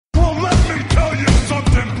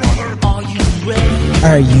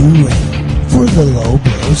Are you ready for the Low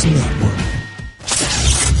Blows Network?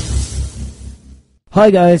 Hi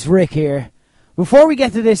guys, Rick here. Before we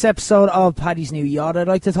get to this episode of Paddy's New Yacht, I'd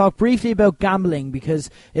like to talk briefly about gambling because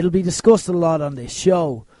it'll be discussed a lot on this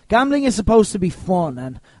show. Gambling is supposed to be fun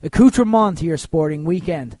and accoutrement to your sporting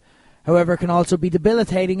weekend. However, it can also be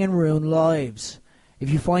debilitating and ruin lives. If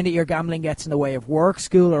you find that your gambling gets in the way of work,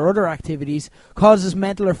 school or other activities, causes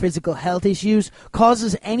mental or physical health issues,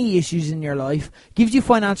 causes any issues in your life, gives you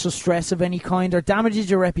financial stress of any kind or damages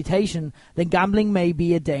your reputation, then gambling may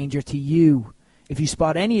be a danger to you. If you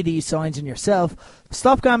spot any of these signs in yourself,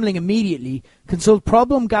 stop gambling immediately, consult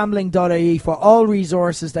problemgambling.ie for all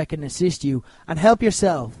resources that can assist you and help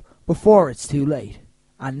yourself before it's too late.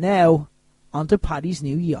 And now, on to Paddy's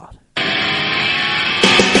New Yacht.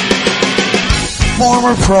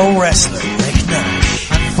 Former pro wrestler Rick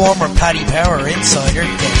Nash and former Paddy Power insider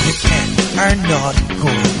David Kent are not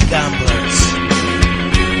good gamblers.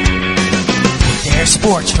 They're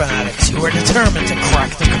sports fanatics who are determined to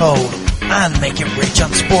crack the code and make it rich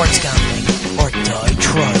on sports gambling or die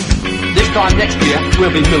trying. This time next year,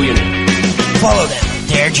 we'll be millionaires. Follow them on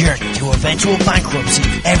their journey to eventual bankruptcy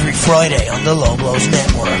every Friday on the Low Blows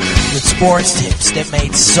Network with sports tips that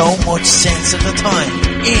made so much sense at the time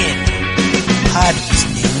in Paddy's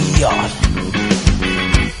New Yacht.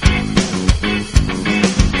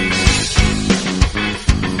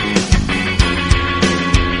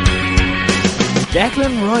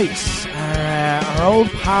 Declan Rice, our old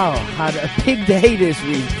pal, had a big day this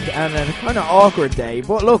week and a kind of awkward day.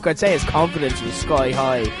 But look, I'd say his confidence was sky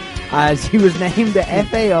high as he was named the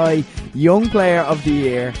FAI Young Player of the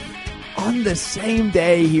Year. On the same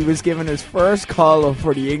day, he was given his first call-up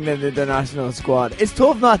for the England international squad. It's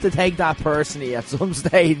tough not to take that personally at some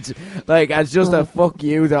stage, like as just a fuck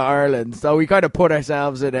you to Ireland. So we kind of put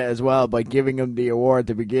ourselves in it as well by giving him the award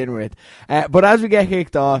to begin with. But as we get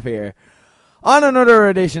kicked off here, on another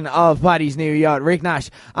edition of Paddy's New Yacht, Rick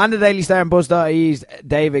Nash and the Daily Star and Buzz.ie's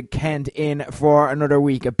David Kent in for another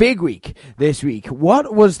week, a big week this week.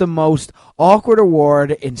 What was the most awkward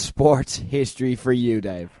award in sports history for you,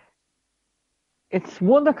 Dave? It's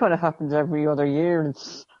one that kind of happens every other year.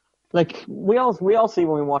 It's like we all see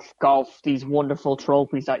when we watch golf these wonderful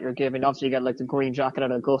trophies that you're given. Obviously, you get like the green jacket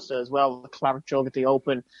at Augusta as well, the claret jug at the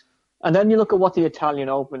Open, and then you look at what the Italian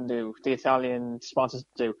Open do, the Italian sponsors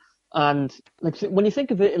do, and like when you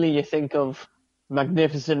think of Italy, you think of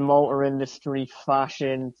magnificent motor industry,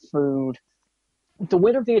 fashion, food. The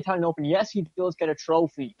winner of the Italian Open, yes, he does get a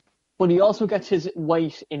trophy, but he also gets his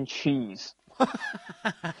weight in cheese.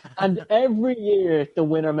 And every year the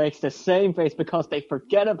winner makes the same face because they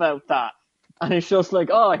forget about that. And it's just like,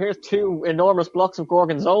 oh, here's two enormous blocks of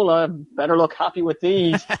gorgonzola. Better look happy with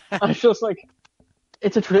these. And it's just like,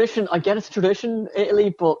 it's a tradition. I get it's a tradition,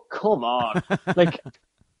 Italy, but come on. Like,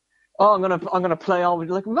 oh, I'm gonna play on with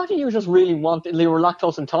you. Like, imagine you just really wanted, you were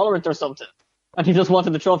lactose intolerant or something, and you just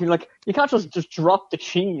wanted the trophy. Like, you can't just drop the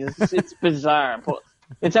cheese. It's bizarre, but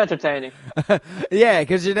it's entertaining. Yeah,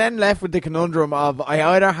 because you're then left with the conundrum of I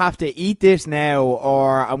either have to eat this now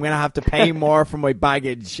or I'm going to have to pay more for my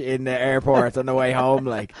baggage in the airport on the way home.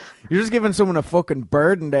 Like, you're just giving someone a fucking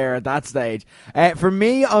burden there at that stage. For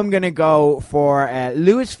me, I'm going to go for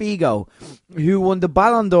Luis Figo, who won the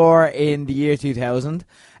Ballon d'Or in the year 2000.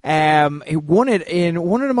 He won it in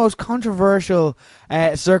one of the most controversial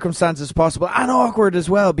circumstances possible, and awkward as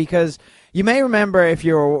well, because you may remember, if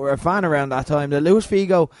you're a fan around that time, that Luis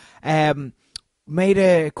Figo made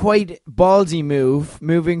a quite ballsy move,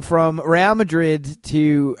 moving from Real Madrid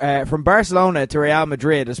to from Barcelona to Real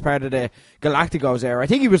Madrid as part of the Galacticos era. I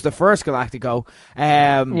think he was the first Galactico.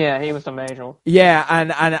 Yeah, he was the major. Yeah,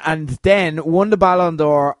 and then won the Ballon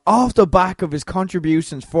d'Or off the back of his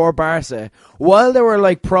contributions for Barca. While there were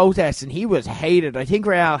like protests, and he was hated. I think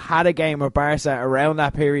Real had a game with Barca around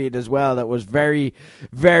that period as well that was very,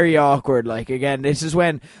 very awkward. Like, again, this is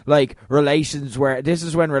when relations were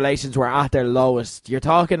at their lowest. You're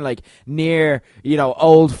talking like near,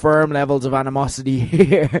 old firm levels of animosity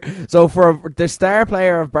here. So for the star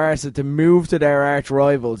player of Barca to move to their arch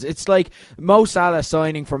rivals, it's like Mo Salah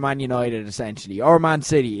signing for Man United, essentially, or Man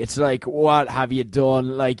City. It's like, what have you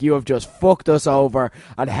done? Like, you have just fucked us over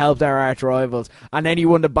and helped our arch rivals. And then he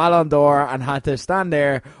won the Ballon d'Or and had to stand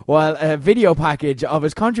there while a video package of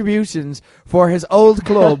his contributions for his old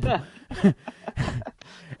club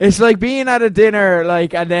It's like being at a dinner,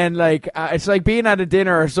 like, and then, like, it's like being at a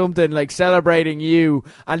dinner or something, like, celebrating you,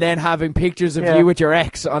 and then having pictures of you with your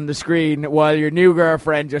ex on the screen while your new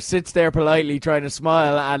girlfriend just sits there politely trying to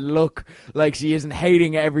smile and look like she isn't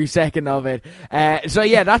hating every second of it. So,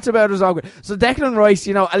 yeah, that's about as awkward. So, Declan Rice,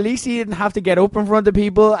 you know, at least he didn't have to get up in front of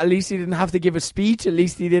people. At least he didn't have to give a speech. At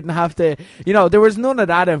least he didn't have to, you know, there was none of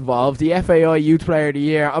that involved. The FAI Youth Player of the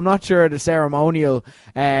Year, I'm not sure the ceremonial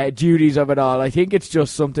duties of it all. I think it's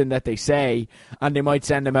just something that they say, and they might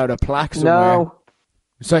send him out a plaque somewhere. No.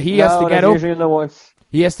 So he has to get up.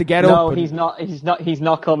 He has to get up. No, he's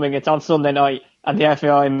not coming. It's on Sunday night, and the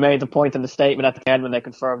FAI made the point in the statement at the end when they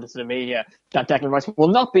confirmed it to the media that Declan Rice will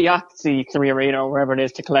not be at the 3 Arena or wherever it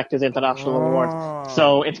is to collect his international award.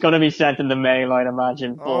 So it's going to be sent in the mail, I'd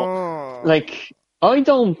imagine. But like,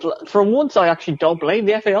 for once, I actually don't blame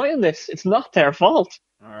the FAI in this. It's not their fault.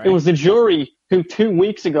 Right. It was the jury who 2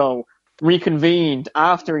 weeks ago reconvened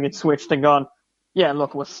after he had switched and gone, yeah,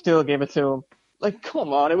 look, we'll still give it to him. Like,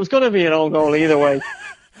 come on, it was going to be an own goal either way.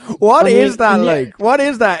 What is that like? What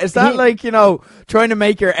is that? Is that like, you know, trying to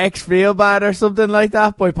make your ex feel bad or something like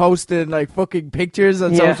that by posting like fucking pictures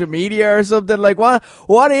on social media or something? Like,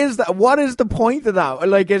 what is that? What is the point of that?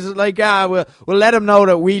 Like, is it like, we'll let him know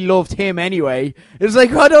that we loved him anyway? It's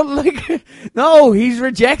like, I don't like, no, he's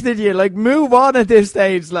rejected you. Like, move on at this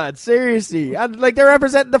stage, lad. Seriously. And like, they're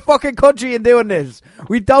representing the fucking country in doing this.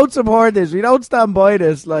 We don't support this. We don't stand by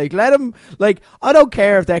this. Like, let him, like, I don't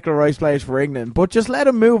care if Declan Rice plays for England, but just let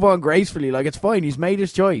him move on gracefully. Like, it's fine. He's made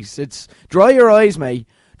his choice. It's dry your eyes, mate.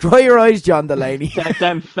 Dry your eyes, John Delaney.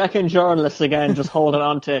 Them fucking journalists again, just holding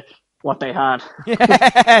on to what they had.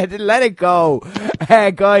 Yeah, let it go.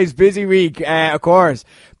 Guys, busy week, of course.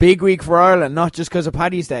 Big week for Ireland, not just because of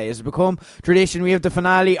Paddy's Day. It's become tradition. We have the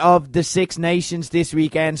finale of the Six Nations this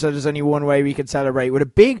weekend, so there's only one way we can celebrate. With a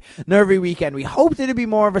big, nervy weekend. We hoped it'd be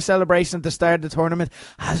more of a celebration at the start of the tournament.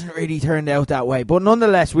 Hasn't really turned out that way. But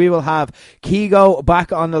nonetheless, we will have Keego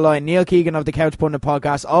back on the line. Neil Keegan of the Couch Pundit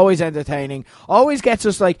podcast. Always entertaining. Always gets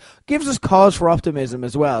us, like, gives us cause for optimism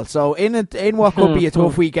as well. So in what could be a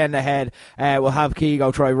tough weekend ahead, we'll have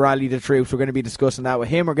Keego try rally the troops. We're going to be discussing that with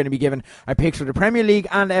him. We're going to be giving our picks for the Premier League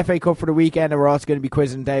and FA Cup for the weekend, and we're also going to be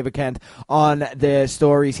quizzing David Kent on the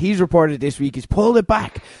stories he's reported this week. He's pulled it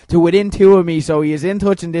back to within 2 of me, so he is in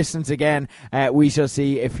touching distance again. We shall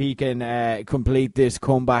see if he can complete this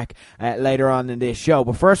comeback later on in this show.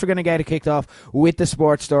 But first, we're going to get it kicked off with the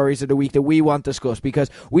sports stories of the week that we want discussed, because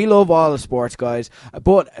we love all the sports, guys,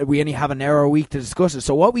 but we only have an hour a week to discuss it.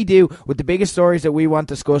 So what we do with the biggest stories that we want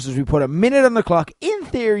discussed is we put a minute on the clock, in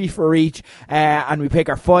theory, for each, and we pick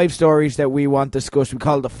our 5 stories that we want discussed. We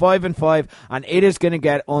call it the 5 and 5, and it is going to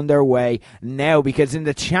get underway now, because in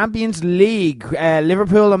the Champions League,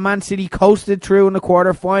 Liverpool and Man City coasted through in the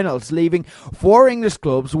quarter-finals, leaving 4 English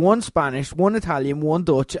clubs, 1 Spanish, 1 Italian, 1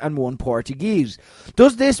 Dutch and 1 Portuguese.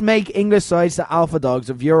 Does this make English sides the alpha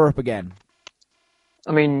dogs of Europe again?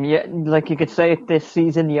 I mean, yeah, like you could say it this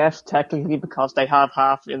season, yes, technically, because they have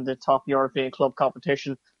half in the top European club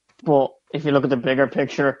competition. But if you look at the bigger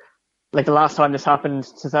picture, like the last time this happened,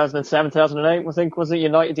 2007, 2008, I think, was it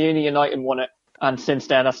United won it. And since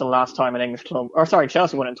then, that's the last time an English club,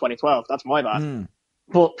 Chelsea won it in 2012. That's my bad.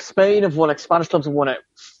 But Spain have won it, Spanish clubs have won it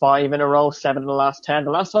 5 in a row, 7 in the last 10.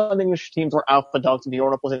 The last time English teams were alpha dogs in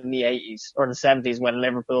Europe was in the 80s or in the 70s, when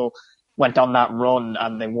Liverpool went on that run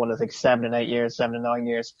and they won, I think, 7 and 8 years, 7 and 9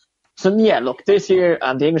 years. So yeah, look, this year,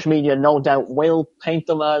 and the English media no doubt will paint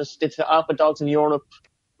them as it's the alpha dogs in Europe.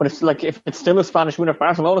 But it's like, if it's still a Spanish winner, if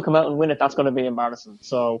Barcelona come out and win it, that's going to be embarrassing.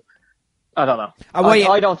 So, I don't know.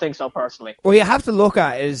 I don't think so, personally. What you have to look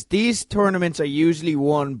at is these tournaments are usually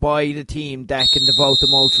won by the team that can devote the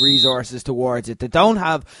most resources towards it. They don't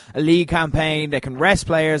have a league campaign. They can rest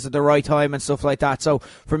players at the right time and stuff like that. So,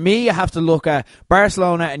 for me, you have to look at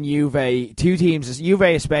Barcelona and Juve, 2 teams, Juve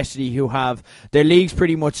especially, who have their leagues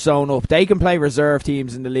pretty much sewn up. They can play reserve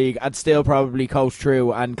teams in the league and still probably coast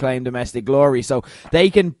through and claim domestic glory. So, they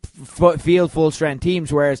can field full-strength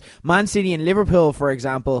teams, whereas Man City and Liverpool, for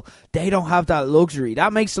example, they don't have that luxury.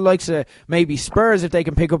 That makes the likes of maybe Spurs, if they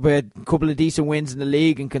can pick up a couple of decent wins in the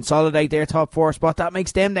league and consolidate their top 4 spot, that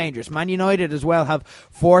makes them dangerous. Man United as well have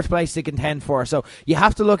 4th place to contend for, so you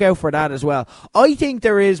have to look out for that as well. I think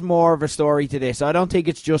there is more of a story to this. I don't think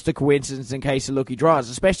it's just a coincidence in case of lucky draws,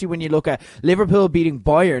 especially when you look at Liverpool beating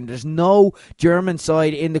Bayern. There's no German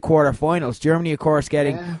side in the quarter-finals. Germany, of course,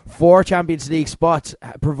 getting 4 Champions League spots,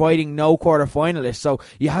 providing no quarter-finalists. So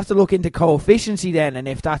you have to look into coefficiency then, and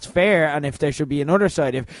if that's fair, and if there should be another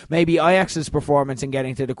side, if maybe Ajax's performance in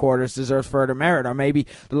getting to the quarters deserves further merit, or maybe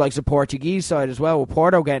the likes of Portuguese side as well, with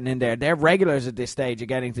Porto getting in there. They're regulars at this stage of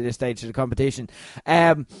getting to this stage of the competition.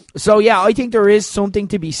 So yeah, I think there is something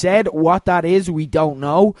to be said. What that is, we don't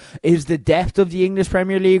know. Is the depth of the English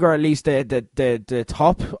Premier League, or at least the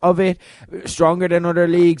top of it, stronger than other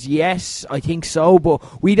leagues? Yes, I think so,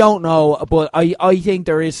 but we don't know. But I think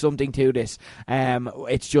there is something to this.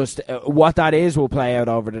 It's just what that is will play out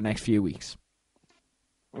over the next few weeks.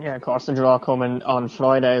 Yeah, of course, the draw coming on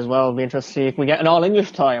Friday as well. It'll be interesting to see if we get an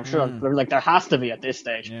all-English tie. I'm sure there has to be at this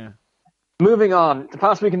stage. Yeah. Moving on, the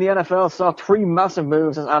past week in the NFL saw three massive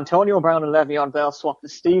moves as Antonio Brown and Le'Veon Bell swapped the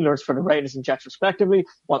Steelers for the Raiders and Jets respectively,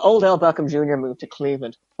 while Odell Beckham Jr. moved to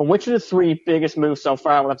Cleveland. But which of the three biggest moves so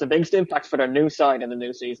far will have the biggest impact for their new side in the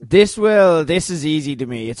new season? This is easy to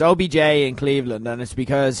me. It's OBJ in Cleveland, and it's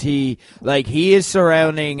because he is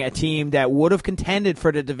surrounding a team that would have contended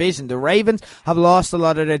for the division. The Ravens have lost a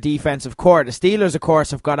lot of their defensive core. The Steelers, of course,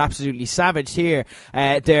 have got absolutely savaged here.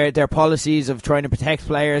 Their policies of trying to protect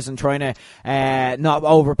players and trying to not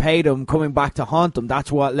overpay them, coming back to haunt them.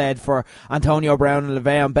 That's what led for Antonio Brown and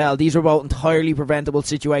Le'Veon Bell. These are both entirely preventable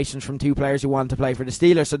situations from two players who want to play for the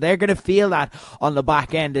Steelers, so they're going to feel that on the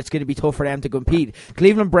back end. It's going to be tough for them to compete.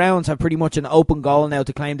 Cleveland Browns have pretty much an open goal now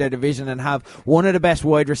to claim their division and have one of the best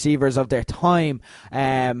wide receivers of their time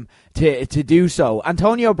to do so.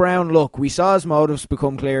 Antonio Brown, look, we saw his motives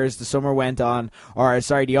become clear as the summer went on,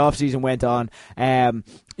 the off-season went on.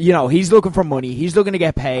 He's looking for money. He's looking to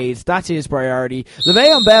get paid. That's his priority.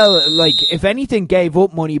 Le'Veon Bell, if anything, gave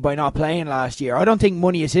up money by not playing last year. I don't think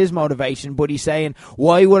money is his motivation, but he's saying,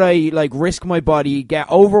 why would I, risk my body, get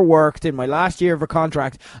overworked in my last year of a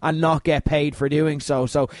contract and not get paid for doing so?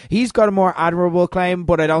 So he's got a more admirable claim,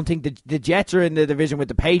 but I don't think the Jets are in the division with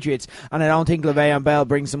the Patriots, and I don't think Le'Veon Bell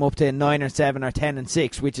brings them up to 9 or 7 or 10 and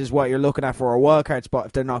 6, which is what you're looking at for a wildcard spot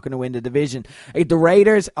if they're not going to win the division. The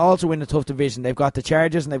Raiders also in a tough division. They've got the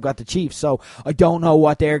Chargers and they've got the Chiefs, so I don't know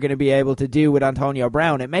what they're going to be able to do with Antonio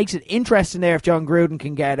Brown. It makes it interesting there if John Gruden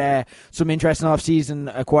can get some interesting off-season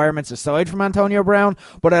acquirements aside from Antonio Brown,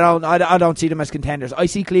 but I don't see them as contenders. I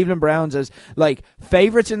see Cleveland Browns as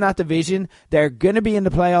favourites in that division. They're going to be in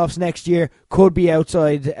the playoffs next year, could be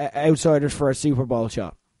outsiders for a Super Bowl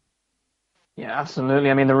shot. Yeah,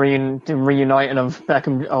 absolutely. I mean, the reuniting of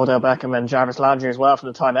Odell Beckham and Jarvis Landry as well from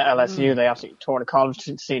the time at LSU. They absolutely tore the college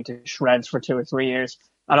scene to shreds for 2 or 3 years.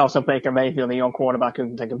 And also Baker Mayfield, a young quarterback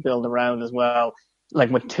who they can build around as well,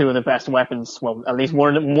 with two of the best weapons. Well, at least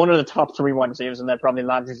one of the top 3 wide receivers, and then probably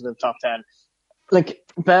Landry's in the top 10.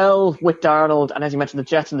 Bell with Darnold, and as you mentioned, the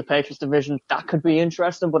Jets in the Patriots division, that could be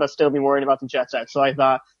interesting, but I'd still be worried about the Jets outside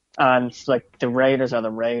that. And the Raiders are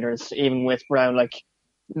the Raiders, even with Brown.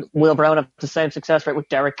 Will Brown have the same success rate with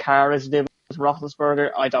Derek Carr as he did with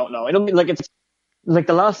Roethlisberger? I don't know. I don't mean it's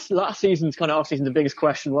the last season's kind of off season. The biggest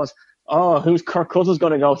question was, who's Kirk Cousins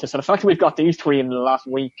going to go to? So the fact that we've got these 3 in the last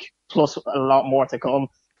week, plus a lot more to come,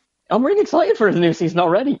 I'm really excited for the new season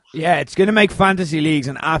already. Yeah, it's going to make fantasy leagues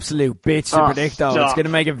an absolute bitch to predict, though. Stop. It's going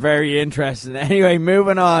to make it very interesting. Anyway,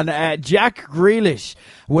 moving on. Jack Grealish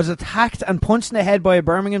was attacked and punched in the head by a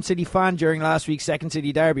Birmingham City fan during last week's Second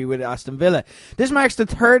City derby with Aston Villa. This marks the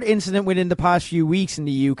 3rd incident within the past few weeks in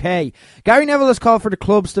the UK. Gary Neville has called for the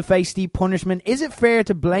clubs to face steep punishment. Is it fair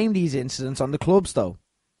to blame these incidents on the clubs, though?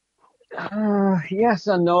 Yes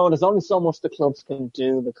and no. There's only so much the clubs can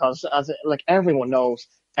do because, everyone knows,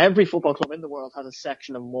 every football club in the world has a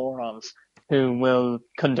section of morons who will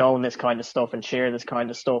condone this kind of stuff and share this kind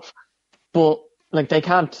of stuff. But, they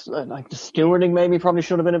can't, the stewarding maybe probably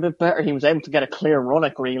should have been a bit better. He was able to get a clear run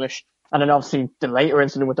at Grealish. And then obviously the later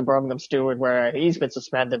incident with the Birmingham steward where he's been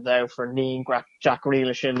suspended now for kneeing Jack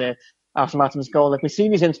Grealish in the aftermath of his goal. We see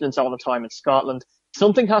these incidents all the time in Scotland.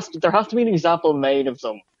 There has to be an example made of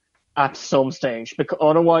them at some stage, because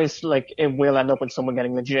otherwise, it will end up with someone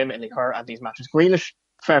getting legitimately hurt at these matches. Grealish,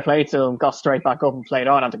 fair play to him, got straight back up and played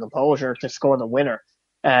on at the composure to score the winner.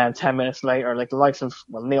 10 minutes later, the likes of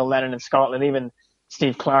Neil Lennon in Scotland, even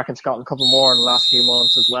Steve Clark in Scotland, a couple more in the last few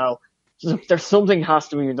months as well. So there's something has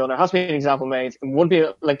to be done. There has to be an example made. It would be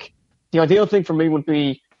the ideal thing for me would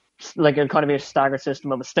be it'd kind of be a staggered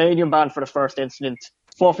system of a stadium ban for the first incident,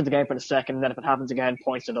 forfeit the game for the second, and then if it happens again,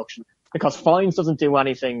 points deduction. Because fines doesn't do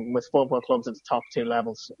anything with football clubs at the top 2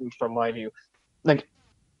 levels, from my view.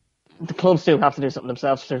 the clubs do have to do something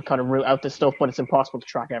themselves to kind of root out this stuff, but it's impossible to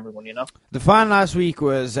track everyone, you know? The fan last week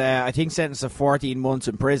was, I think, sentenced to 14 months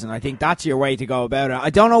in prison. I think that's your way to go about it. I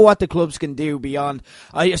don't know what the clubs can do beyond.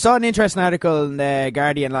 I saw an interesting article in the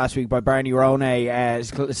Guardian last week by Barney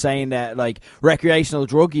Ronay saying that like recreational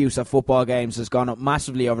drug use at football games has gone up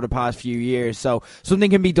massively over the past few years. So something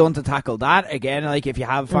can be done to tackle that. Again, like if you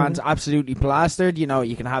have fans absolutely plastered, you know,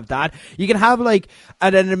 you can have that. You can have like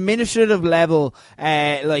at an administrative level,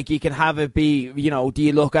 like you can have it be, you know, do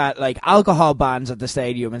you look at like alcohol bans at the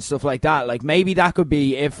stadium and stuff like that? Like maybe that could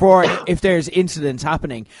be if there's incidents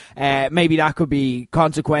happening, maybe that could be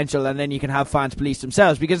consequential, and then you can have fans police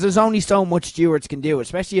themselves, because there's only so much stewards can do,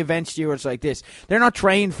 especially event stewards like this. They're not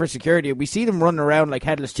trained for security. We see them running around like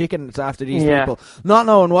headless chickens after these people, not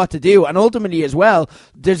knowing what to do, and ultimately as well,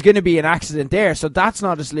 there's going to be an accident there. So that's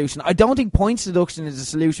not a solution. I don't think points deduction is a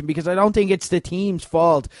solution, because I don't think it's the team's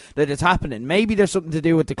fault that it's happening. Maybe there's something to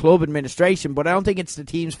do with the club administration, but I don't think it's the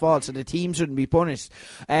team's fault, so the team shouldn't be punished.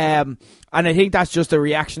 And I think that's just a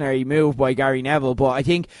reactionary move by Gary Neville. But I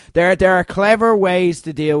think there are clever ways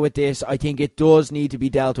to deal with this. I think it does need to be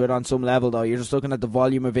dealt with on some level, though. You're just looking at the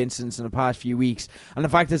volume of incidents in the past few weeks, and the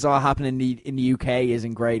fact it's all happening in the UK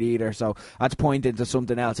isn't great either. So that's pointing to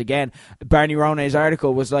something else. Again, Barney Ronay's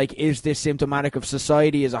article was like, is this symptomatic of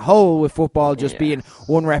society as a whole, with football just being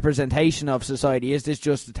one representation of society? Is this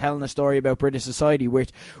just telling a story about British society,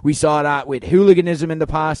 which we saw that with hooliganism in the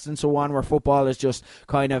past and so on, where football is just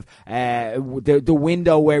kind of the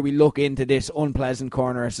window where we look into this unpleasant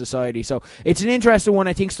corner of society. So it's an interesting one.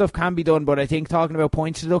 I think stuff can be done, but I think talking about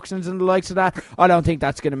points deductions and the likes of that, I don't think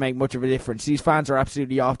that's going to make much of a difference. These fans are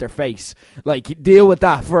absolutely off their face. Like, deal with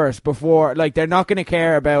that first before, like, they're not going to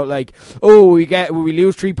care about, like, oh, we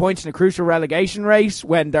lose 3 points in a crucial relegation race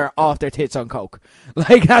when they're off their tits on coke.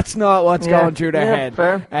 Like, that's not what's going through their head.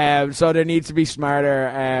 Fair. So there needs to be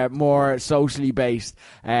smarter, more socially based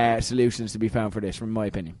solutions to be found for this, from my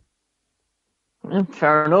opinion.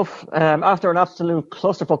 Fair enough. After an absolute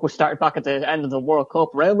clusterfuck was started back at the end of the World Cup,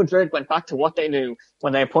 Real Madrid went back to what they knew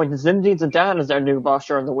when they appointed Zinedine Zidane as their new boss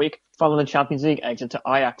during the week, following the Champions League exit to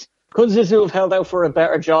Ajax. Could Zizou have held out for a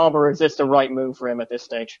better job, or is this the right move for him at this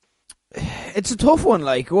stage? It's a tough one.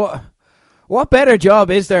 Like, what better job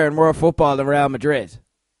is there in world football than Real Madrid?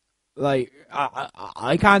 Like,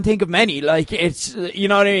 I can't think of many. Like, it's, you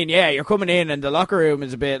know what I mean? Yeah, you're coming in and the locker room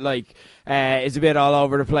is a bit like, is a bit all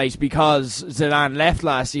over the place because Zidane left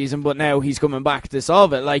last season, but now he's coming back to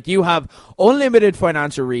solve it. Like, you have unlimited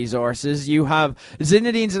financial resources. You have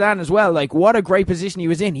Zinedine Zidane as well. Like, what a great position he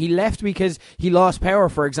was in. He left because he lost power,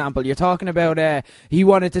 for example. You're talking about he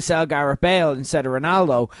wanted to sell Gareth Bale instead of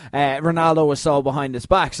Ronaldo. Ronaldo was sold behind his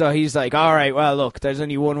back. So he's like, all right, well, look, there's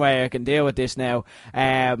only one way I can deal with this now.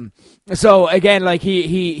 So again, like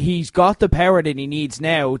he's got the power that he needs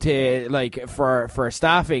now to, like, for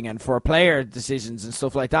staffing and for player decisions and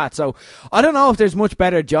stuff like that. So I don't know if there's much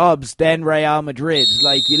better jobs than Real Madrid.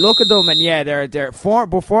 Like, you look at them and their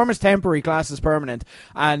form is temporary, class is permanent,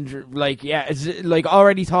 and like, it's like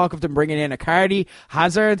already talk of them bringing in Icardi,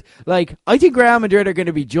 Hazard. Like, I think Real Madrid are going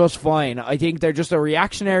to be just fine. I think they're just a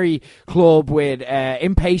reactionary club with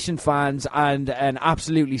impatient fans and an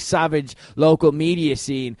absolutely savage local media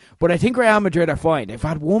scene. But I think Real Madrid are fine. They've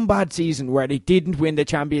had one bad season where they didn't win the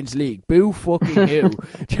Champions League. Boo fucking who.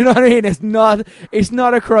 Do you know what I mean? It's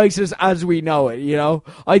not a crisis as we know it, you know?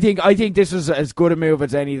 I think this was as good a move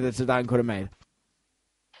as any that Zidane could have made.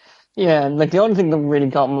 Yeah, and like the only thing that really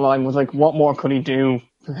got my mind was like, what more could he do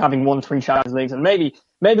having won 3 Champions Leagues? And maybe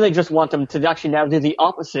they just want him to actually now do the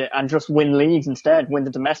opposite and just win leagues instead, win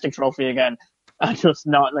the domestic trophy again, and just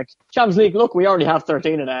not like Champions League. Look, we already have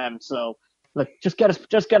 13 of them, so like just get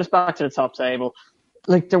us back to the top table.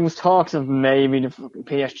 Like, there was talks of maybe the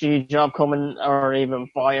PSG job coming, or even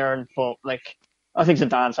Bayern, but like, I think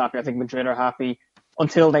Zidane's happy. I think Madrid are happy.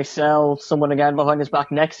 Until they sell someone again behind his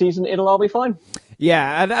back next season, it'll all be fine.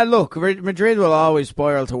 Yeah, and look, Madrid will always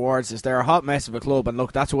spiral towards this. They're a hot mess of a club, and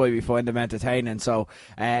look, that's why we find them entertaining. So,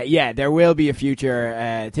 there will be a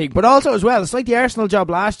future thing. But also as well, it's like the Arsenal job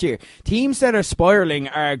last year. Teams that are spiraling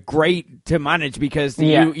are great to manage because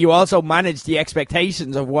you also manage the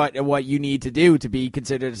expectations of what you need to do to be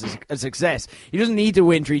considered a success. He doesn't need to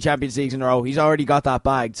win 3 Champions Leagues in a row. He's already got that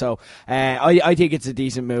bagged. So, I think it's a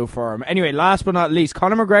decent move for him. Anyway, last but not least,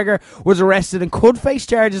 Conor McGregor was arrested and could face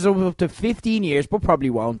charges of up to 15 years, but probably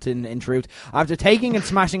won't in truth, after taking and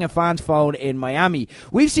smashing a fan's phone in Miami.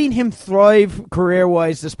 We've seen him thrive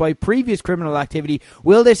career-wise despite previous criminal activity.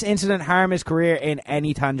 Will this incident harm his career in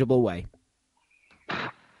any tangible way?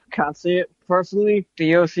 Can't see it personally.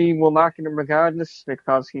 The OC will market him regardless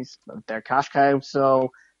because he's their cash cow.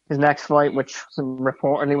 So his next fight, which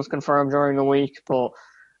reportedly was confirmed during the week, but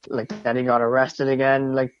like then he got arrested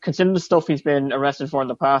again. Like considering the stuff he's been arrested for in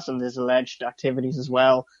the past and his alleged activities as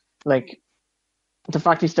well, like the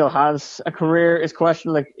fact he still has a career is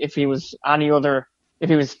questionable. Like if he was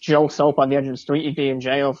Joe Soap on the edge of the street, he'd be in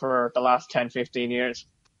jail for the last 10, 15 years.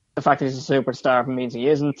 The fact that he's a superstar means he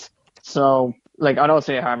isn't. So, like, I don't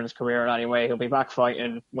see a harm in his career in any way. He'll be back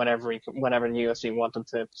fighting whenever the UFC want him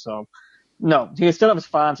to. So, no, he'll still have his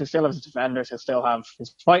fans, he'll still have his defenders, he'll still have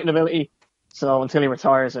his fighting ability. So until he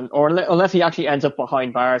retires, unless he actually ends up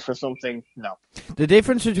behind bars for something, no. The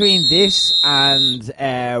difference between this and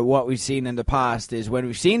what we've seen in the past is when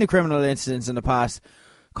we've seen the criminal incidents in the past,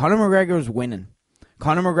 Conor McGregor was winning.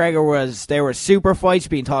 Conor McGregor there were super fights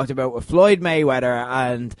being talked about with Floyd Mayweather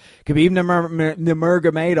and Khabib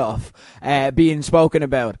Nurmagomedov being spoken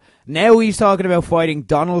about. Now he's talking about fighting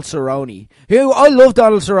Donald Cerrone, who I love.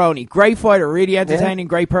 Donald Cerrone, great fighter, really entertaining,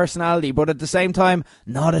 great personality, but at the same time,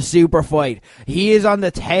 not a super fight. He is on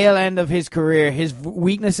the tail end of his career. His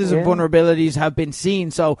weaknesses and vulnerabilities have been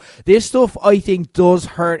seen. So this stuff, I think, does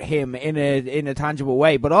hurt him in a tangible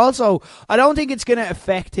way. But also, I don't think it's going to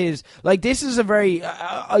affect his. Like, this is a very.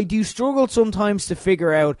 I do struggle sometimes to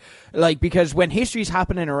figure out, like, because when history's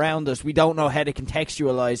happening around us, we don't know how to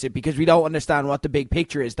contextualize it because we don't understand what the big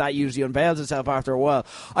picture is. That usually unveils itself after a while.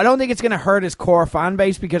 I don't think it's going to hurt his core fan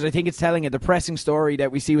base because I think it's telling a depressing story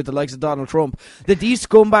that we see with the likes of Donald Trump, that these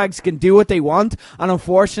scumbags can do what they want, and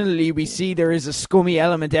unfortunately we see there is a scummy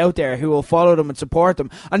element out there who will follow them and support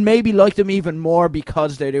them and maybe like them even more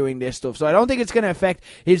because they're doing this stuff. So I don't think it's going to affect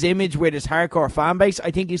his image with his hardcore fan base.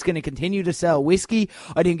 I think he's going to continue to sell whiskey.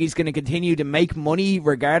 I think he's going to continue to make money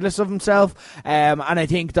regardless of himself, and I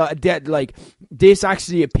think that like this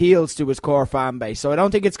actually appeals to his core fan base. So I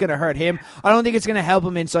don't think it's going to hurt him. I don't think it's going to help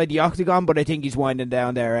him inside the octagon, but I think he's winding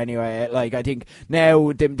down there anyway. Like, I think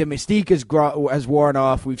now the mystique has worn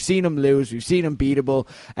off. We've seen him lose, we've seen him beatable,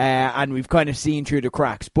 and we've kind of seen through the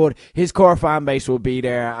cracks. But his core fan base will be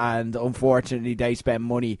there, and unfortunately they spend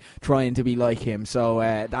money trying to be like him. So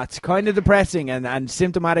that's kind of depressing and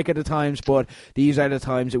symptomatic at the times, but these are the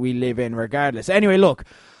times that we live in regardless. Anyway, look,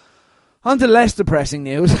 on to less depressing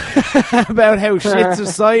news about how shit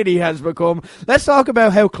society has become. Let's talk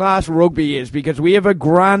about how class rugby is, because we have a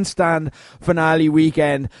grandstand finale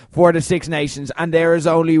weekend for the Six Nations, and there is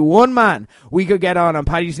only one man we could get on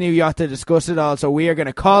Paddy's New Yacht to discuss it all. So we are going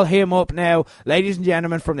to call him up now. Ladies and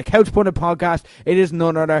gentlemen, from the Couch Pundit podcast, it is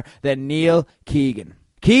none other than Neil Keegan.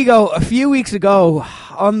 Keego, a few weeks ago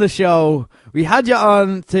on the show, we had you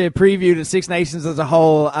on to preview the Six Nations as a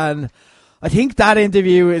whole, and I think that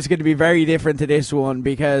interview is going to be very different to this one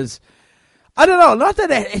because, I don't know, not that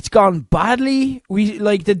it's gone badly.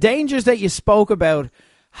 The dangers that you spoke about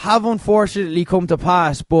have unfortunately come to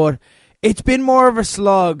pass, but it's been more of a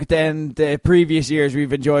slog than the previous years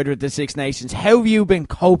we've enjoyed with the Six Nations. How have you been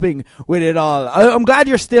coping with it all? I'm glad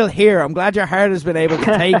you're still here. I'm glad your heart has been able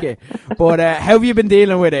to take it. But how have you been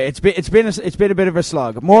dealing with it? It's been a bit of a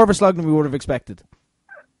slog, more of a slog than we would have expected.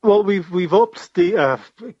 Well, we've upped the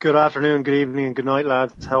good afternoon, good evening, and good night,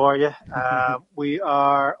 lads. How are you? We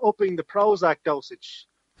are upping the Prozac dosage,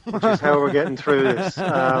 which is how we're getting through this.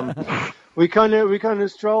 We kind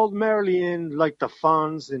of strolled merrily in like the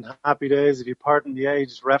Fonz in Happy Days, if you pardon the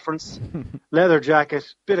age reference. Leather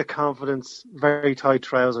jacket, bit of confidence, very tight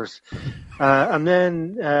trousers, and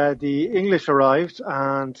then the English arrived,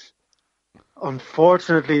 and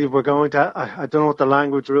unfortunately, we're going to. I don't know what the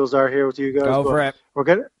language rules are here with you guys. Go for it. We're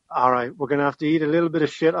gonna have to eat a little bit of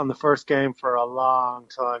shit on the first game for a long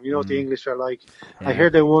time. You know what the English are like. Yeah. I hear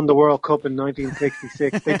they won the World Cup in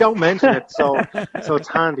 1966. They don't mention it, so it's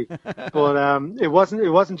handy. But it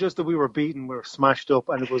wasn't just that we were beaten; we were smashed up,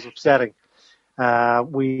 and it was upsetting.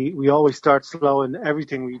 We always start slow in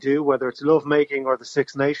everything we do, whether it's love making or the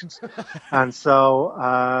Six Nations, and so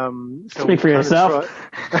speak for yourself.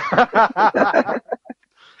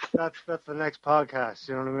 That's the next podcast.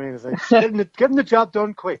 You know what I mean? It's like getting the job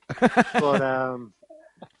done quick, but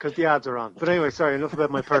because the ads are on. But anyway, sorry, enough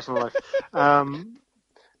about my personal life.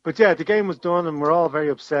 But yeah, the game was done, and we're all very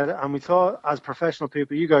upset. And we thought, as professional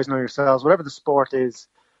people, you guys know yourselves, whatever the sport is,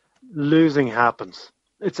 losing happens.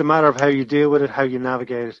 It's a matter of how you deal with it, how you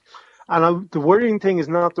navigate it. And the worrying thing is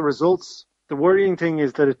not the results. The worrying thing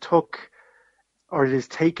is that it is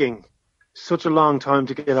taking such a long time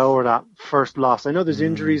to get over that first loss. I know there's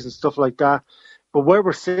injuries and stuff like that, but where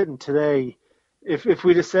we're sitting today, if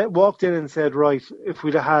we'd have walked in and said, right, if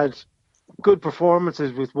we'd have had good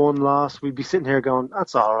performances with one loss, we'd be sitting here going,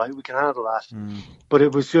 that's all right, we can handle that. But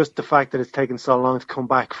it was just the fact that it's taken so long to come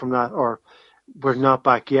back from that, or we're not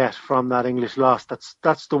back yet from that English loss.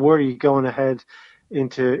 That's the worry going ahead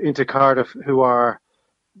into Cardiff,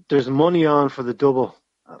 there's money on for the double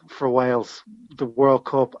for Wales, the World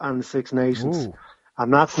Cup and the Six Nations. Ooh.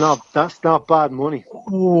 And that's not bad money.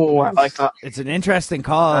 Oh, I like that. It's an interesting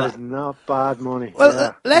call. That is not bad money. Well,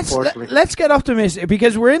 yeah, unfortunately. let's get optimistic,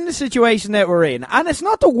 because we're in the situation that we're in, and it's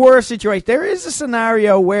not the worst situation. There is a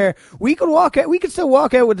scenario where we could still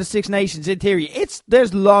walk out with the Six Nations in theory.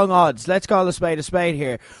 There's long odds. Let's call a spade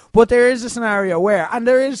here. But there is a scenario where, and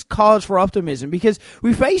there is cause for optimism, because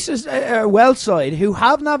we face a Welsh side who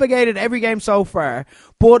have navigated every game so far,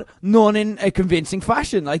 but none in a convincing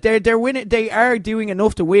fashion. Like they're winning, they are doing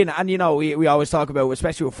enough to win. And we always talk about,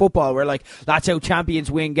 especially with football, we're like, that's how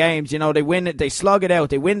champions win games. They win it, they slug it out,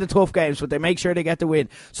 they win the tough games, but they make sure they get the win.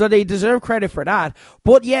 So they deserve credit for that.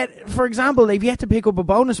 But yet, for example, they've yet to pick up a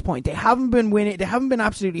bonus point. They haven't been winning. They haven't been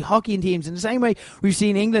absolutely hockeying teams in the same way we've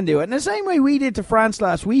seen England do it, in the same way we did to France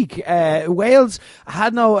last week. Wales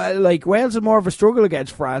had Wales had more of a struggle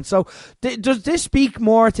against France. So does this speak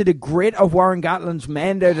more to the grit of Warren Gatland's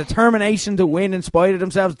men, their determination to win in spite of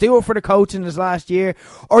themselves, do it for the coach in his last year,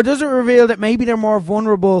 or does it reveal that maybe they're more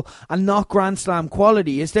vulnerable and not Grand Slam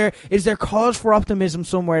quality? Is there cause for optimism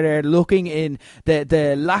somewhere there, looking in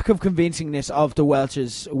the lack of convincingness of the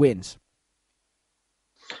Welsh's wins?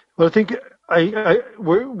 Well, I think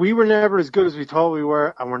we were never as good as we thought we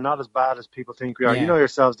were, and we're not as bad as people think we are. Yeah. You know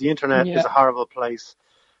yourselves, the internet is a horrible place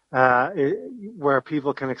where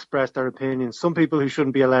people can express their opinions. Some people who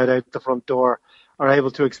shouldn't be allowed out the front door are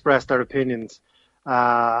able to express their opinions,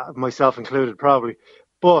 myself included, probably.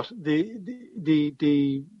 But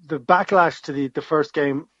the backlash to the first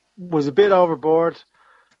game was a bit overboard,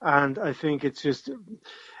 and I think it's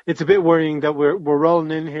a bit worrying that we're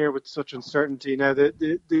rolling in here with such uncertainty. Now,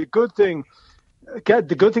 the good thing about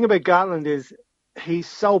Gatland is he's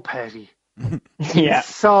so petty. Yeah.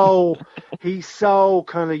 He's so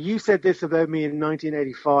kind of, you said this about me in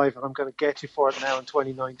 1985, and I'm going to get you for it now in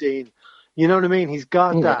 2019. You know what I mean? He's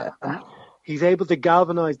got that. And he's able to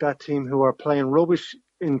galvanise that team who are playing rubbish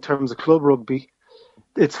in terms of club rugby.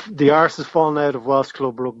 It's the arse has fallen out of Welsh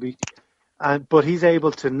club rugby. But he's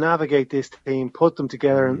able to navigate this team, put them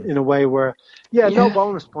together in a way where, no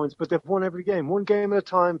bonus points, but they've won every game. One game at a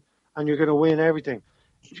time, and you're going to win everything.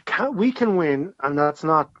 We can win, and that's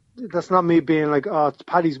not me being like, oh, it's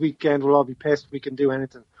Paddy's weekend, we'll all be pissed, we can do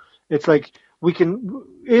anything. It's like, we can,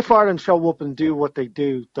 if Ireland show up and do what they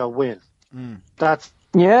do, they'll win. That's...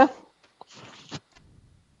 Yeah.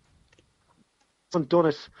 Haven't done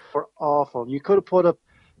it for awful. You could have put up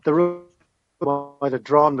the room, might have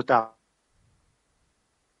drawn with that.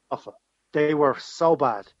 They were so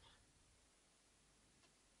bad.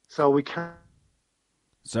 So we can't.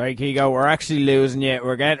 Sorry, Keego, we're actually losing you.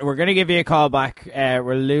 We're going to give you a call back.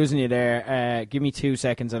 We're losing you there. Give me 2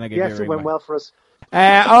 seconds and I'll give you a ring. Yes, it went back. well for us.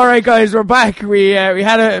 All right, guys, we're back. We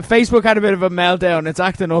had Facebook had a bit of a meltdown. It's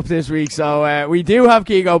acting up this week, so we do have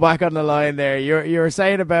Keego back on the line there. You were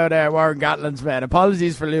saying about Warren Gatland's men.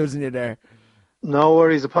 Apologies for losing you there. No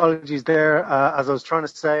worries, apologies there. As I was trying to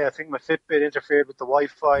say, I think my Fitbit interfered with the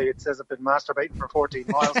Wi-Fi. It says I've been masturbating for 14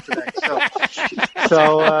 miles today.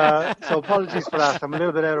 So apologies for that. I'm a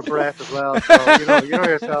little bit out of breath as well. So you know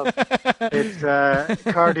yourself. It's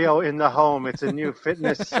cardio in the home. It's a new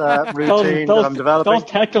fitness routine that I'm developing. Those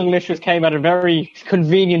technical issues came at a very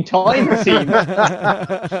convenient time, it seems.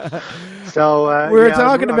 So we were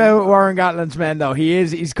talking about Warren Gatland's men, though.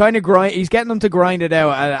 He's kind of he's getting them to grind it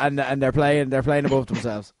out, and they're playing above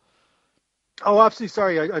themselves. Oh, absolutely.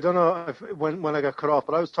 Sorry, I don't know when I got cut off,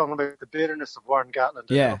 but I was talking about the bitterness of Warren Gatland.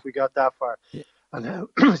 I don't know if we got that far, and how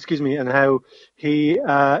excuse me, and how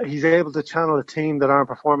he's able to channel a team that aren't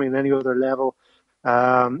performing at any other level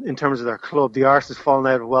in terms of their club. The arse has fallen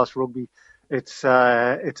out of Welsh rugby. It's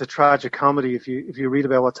a tragic comedy if you read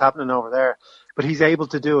about what's happening over there. But he's able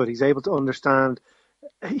to do it. He's able to understand.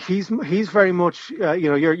 He's very much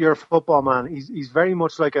you're a football man. He's very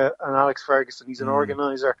much like an Alex Ferguson. He's an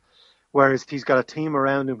organizer, whereas he's got a team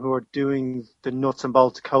around him who are doing the nuts and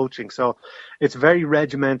bolts coaching. So it's very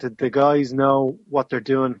regimented. The guys know what they're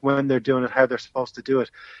doing, when they're doing it, how they're supposed to do it.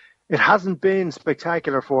 It hasn't been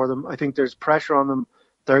spectacular for them. I think there's pressure on them.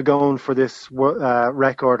 They're going for this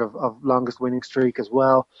record of longest winning streak as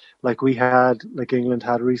well, like England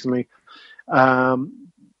had recently.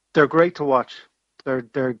 They're great to watch. They're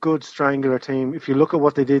a good strangler team. If you look at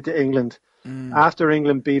what they did to England, after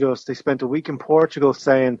England beat us, they spent a week in Portugal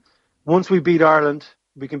saying, once we beat Ireland,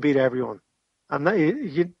 we can beat everyone. And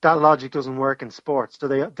that logic doesn't work in sports. So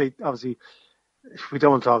they obviously, we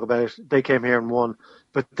don't want to talk about it, they came here and won.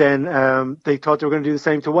 But then they thought they were going to do the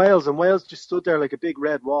same to Wales, and Wales just stood there like a big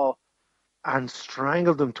red wall and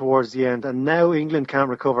strangled them towards the end. And now England can't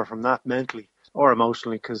recover from that mentally. or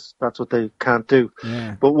emotionally, because that's what they can't do.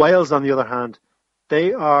 Yeah. But Wales, on the other hand,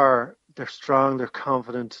 they're strong, they're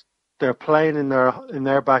confident, they're playing in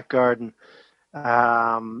their back garden.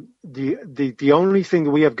 The only thing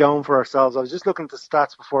that we have going for ourselves, I was just looking at the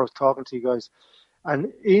stats before I was talking to you guys,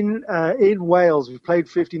 and in Wales we've played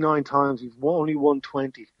 59 times, we've only won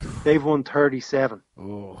 20. They've won 37,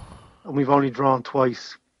 and we've only drawn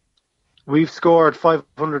twice. We've scored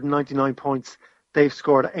 599 points. They've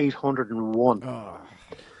scored 801.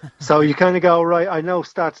 So you kind of go, right, I know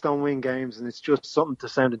stats don't win games, and it's just something to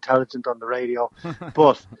sound intelligent on the radio,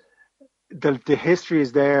 but the history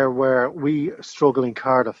is there where we struggle in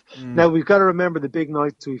Cardiff. Now, we've got to remember the big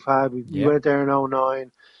nights we've had. We went there in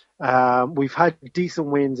 2009. We've had decent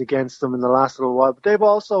wins against them in the last little while, but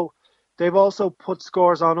they've also put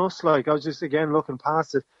scores on us. Like, I was just, again, looking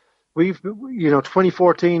past it.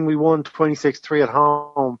 2014, we won 26-3 at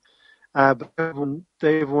home. But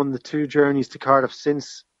they've won the two journeys to Cardiff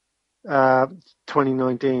since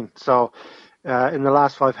 2019. So, in the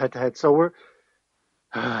last 5 head-to-head. So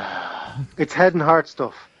it's head and heart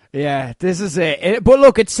stuff. Yeah, this is it. But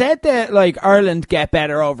look, it's said that like Ireland get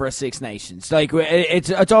better over a Six Nations. Like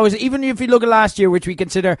it's always, even if you look at last year, which we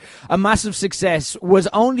consider a massive success,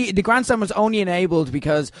 the Grand Slam was only enabled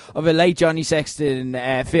because of a late Johnny Sexton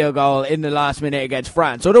field goal in the last minute against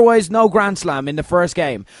France. Otherwise, no Grand Slam in the first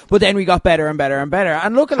game. But then we got better and better and better.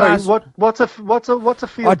 And look at what's a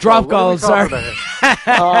field drop goal? Sorry.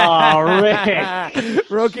 Oh, Rick.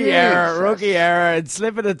 Rookie error, and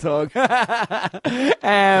slip of the tongue.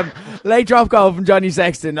 Late drop goal from Johnny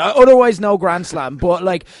Sexton. Otherwise, no Grand Slam. But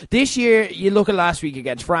like this year, you look at last week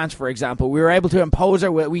against France, for example. We were able to impose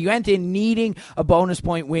our will. We went in needing a bonus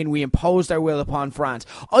point win. We imposed our will upon France.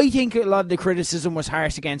 I think a lot of the criticism was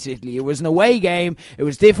harsh against Italy. It was an away game. It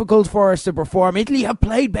was difficult for us to perform. Italy have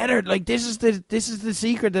played better. Like this is the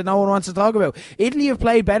secret that no one wants to talk about. Italy have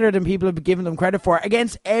played better than people have given them credit for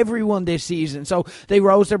against everyone this season. So they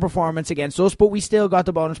rose their performance against us, but we still got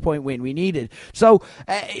the bonus point win we needed. So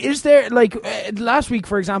is there, like, last week,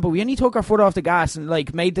 for example, we only took our foot off the gas and,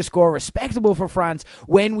 like, made the score respectable for France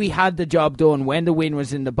when we had the job done, when the win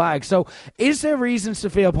was in the bag. So is there reasons to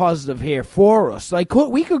feel positive here for us? Like,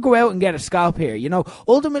 we could go out and get a scalp here, you know?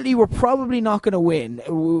 Ultimately, we're probably not going to win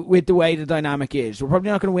with the way the dynamic is. We're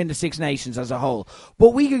probably not going to win the Six Nations as a whole.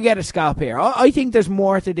 But we could get a scalp here. I think there's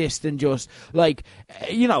more to this than just, like,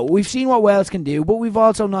 you know, we've seen what Wales can do, but we've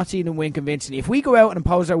also not seen them win convincingly. If we go out and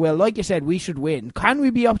impose our will, like you said, we should win. Can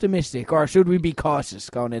we be optimistic, or should we be cautious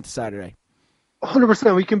going into Saturday?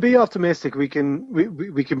 100%. We can be optimistic. We can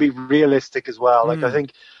be realistic as well. Like I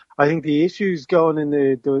think the issues going in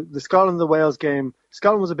the Scotland the Wales game.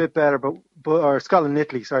 Scotland was a bit better, or Scotland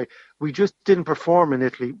Italy. Sorry, we just didn't perform in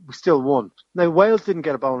Italy. We still won. Now Wales didn't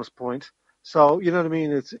get a bonus point, so you know what I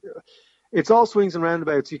mean. It's all swings and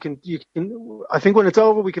roundabouts. You can. I think when it's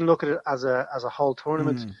over, we can look at it as a whole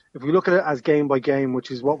tournament. If we look at it as game by game,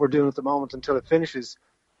 which is what we're doing at the moment until it finishes.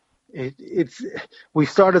 We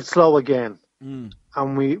started slow again,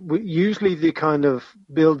 and we usually the kind of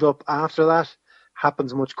build up after that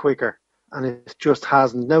happens much quicker, and it just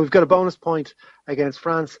hasn't. Now we've got a bonus point against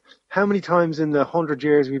France. How many times in the 100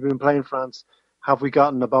 years we've been playing France have we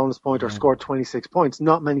gotten a bonus point or scored 26 points?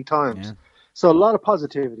 Not many times. Yeah. So a lot of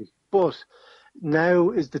positivity, but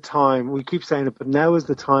now is the time. We keep saying it, but now is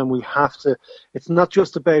the time. We have to. It's not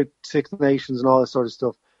just about Six Nations and all this sort of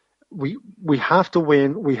stuff. We have to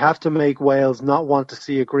win. We have to make Wales not want to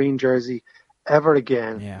see a green jersey ever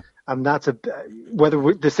again. Yeah. And that's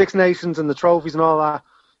whether the Six Nations and the trophies and all that.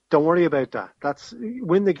 Don't worry about that. That's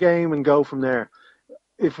win the game and go from there.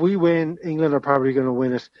 If we win, England are probably going to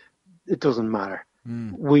win it. It doesn't matter.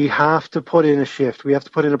 We have to put in a shift. We have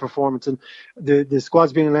to put in a performance. And the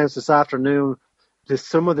squad's being announced this afternoon.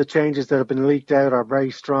 Some of the changes that have been leaked out are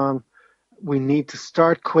very strong. We need to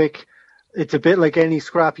start quick. It's a bit like any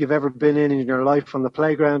scrap you've ever been in your life, from the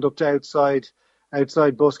playground up to outside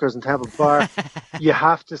buskers and Temple Bar. You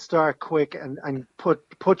have to start quick and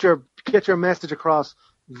get your message across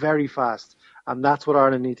very fast. And that's what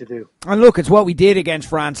Ireland need to do. And look, it's what we did against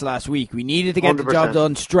France last week. We needed to get 100%. The job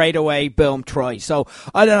done straight away, boom, try. So,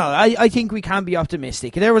 I don't know, I think we can be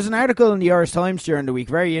optimistic. There was an article in the Irish Times during the week,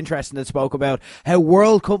 very interesting, that spoke about how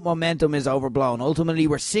World Cup momentum is overblown. Ultimately,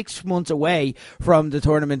 we're 6 months away from the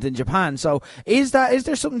tournament in Japan. So, is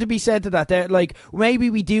there something to be said to that? Like,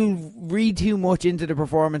 maybe we do read too much into the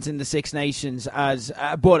performance in the Six Nations,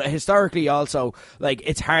 but historically also, like,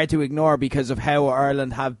 it's hard to ignore because of how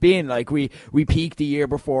Ireland have been. Like, we peaked the year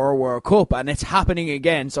before World Cup, and it's happening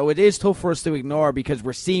again. So it is tough for us to ignore because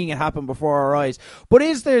we're seeing it happen before our eyes. But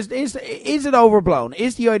is it overblown?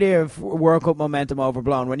 Is the idea of World Cup momentum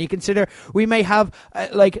overblown when you consider we may have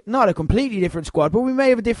not a completely different squad, but we may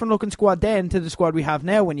have a different looking squad then to the squad we have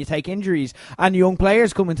now when you take injuries and young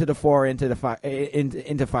players come into the fore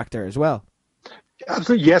into factor as well?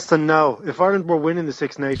 Absolutely yes and no. If Ireland were winning the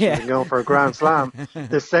Six Nations and going for a Grand Slam,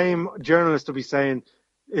 the same journalist would be saying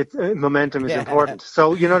momentum is important.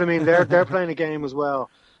 So you know what I mean. They're playing a game as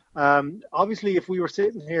well. Obviously, if we were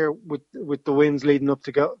sitting here with the wins leading up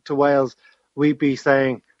to Wales, we'd be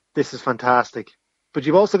saying this is fantastic. But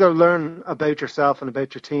you've also got to learn about yourself and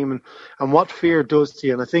about your team and what fear does to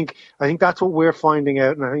you. And I think that's what we're finding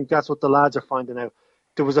out, and I think that's what the lads are finding out.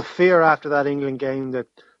 There was a fear after that England game that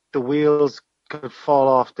the wheels could fall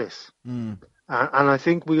off this. And I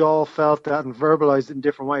think we all felt that and verbalized it in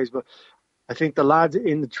different ways. But I think the lads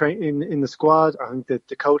in the squad, I think that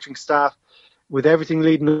the coaching staff, with everything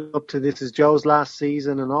leading up to this is Joe's last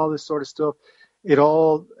season and all this sort of stuff, it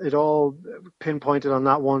all pinpointed on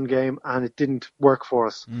that one game, and it didn't work for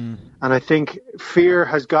us. And I think fear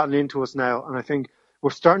has gotten into us now, and I think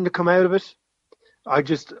we're starting to come out of it. I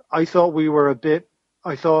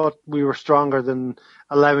thought we were stronger than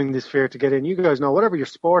allowing this fear to get in. You guys know, whatever your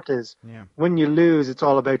sport is, when you lose, it's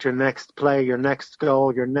all about your next play, your next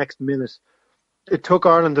goal, your next minute. It took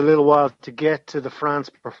Ireland a little while to get to the France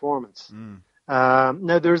performance.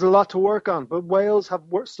 Now, there's a lot to work on, but Wales have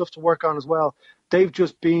stuff to work on as well. They've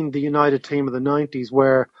just been the United team of the 90s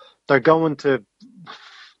where they're going to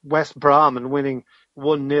West Brom and winning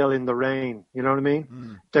 1-0 in the rain. You know what I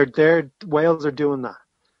mean? Wales are doing that.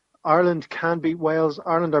 Ireland can beat Wales.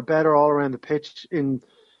 Ireland are better all around the pitch in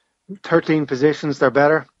 13 positions. They're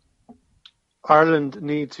better. Ireland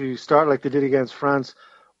need to start like they did against France.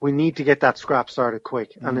 We need to get that scrap started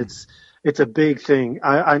quick, and it's a big thing.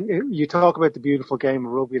 You talk about the beautiful game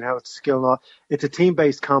of rugby and how it's skill. Not it's a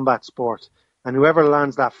team-based combat sport, and whoever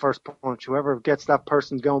lands that first punch, whoever gets that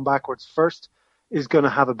person going backwards first, is going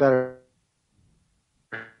to have a better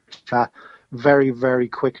shot very, very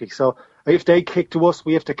quickly. So if they kick to us,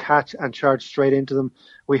 we have to catch and charge straight into them.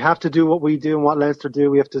 We have to do what we do and what Leinster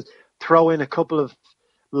do. We have to throw in a couple of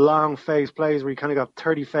long phase plays where you kind of got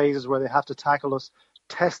 30 phases where they have to tackle us,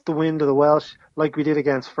 test the wind of the Welsh like we did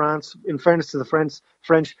against France. In fairness to the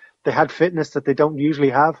French, they had fitness that they don't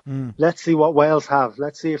usually have. Let's see what Wales have.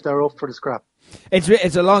 Let's see if they're up for the scrap.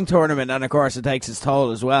 It's a long tournament, and of course it takes its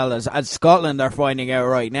toll as well, as Scotland are finding out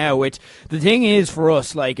right now, which the thing is for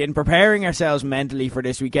us, like in preparing ourselves mentally for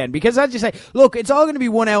this weekend, because as you say, look, it's all going to be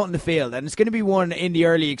won out in the field, and it's going to be won in the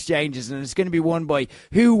early exchanges, and it's going to be won by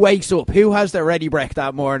who wakes up, who has their ready break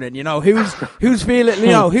that morning, who's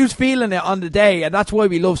feeling, who's feeling it on the day, and that's why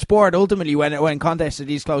we love sport ultimately when contests are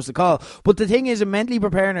these close to call. But the thing is, in mentally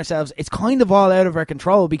preparing ourselves, it's kind of all out of our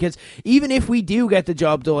control, because even if we do get the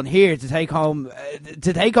job done here to take home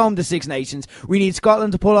the Six Nations, we need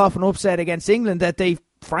Scotland to pull off an upset against England that they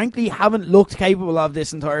frankly haven't looked capable of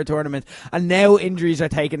this entire tournament, and now injuries are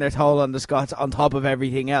taking their toll on the Scots on top of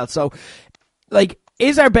everything else. So,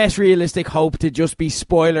 is our best realistic hope to just be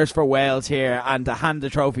spoilers for Wales here and to hand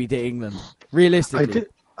the trophy to England? Realistically,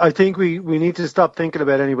 I think we need to stop thinking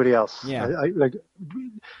about anybody else. Yeah,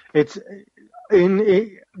 there's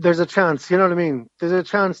a chance. You know what I mean? There's a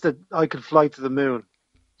chance that I could fly to the moon.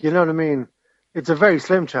 You know what I mean? It's a very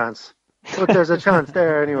slim chance, but there's a chance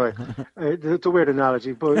there anyway. It's a weird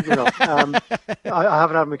analogy, but I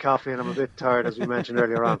haven't had my coffee and I'm a bit tired, as we mentioned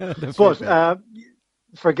earlier on. But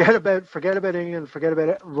forget about England, forget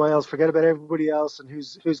about Wales, forget about everybody else and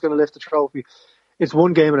who's going to lift the trophy. It's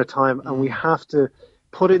one game at a time, and we have to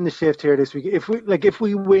put in the shift here this week. If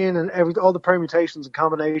we win and all the permutations and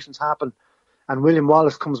combinations happen, and William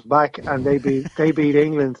Wallace comes back and they beat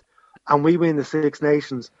England, and we win the Six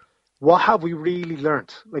Nations. What have we really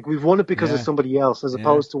learnt? We've won it because of somebody else as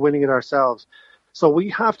opposed to winning it ourselves. So we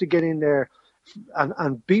have to get in there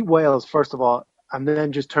and beat Wales, first of all, and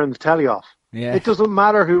then just turn the telly off. Yeah. It doesn't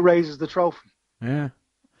matter who raises the trophy. Yeah.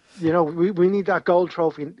 We need that gold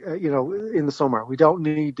trophy, in the summer. We don't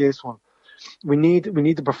need this one. We need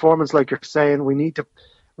the performance, like you're saying. We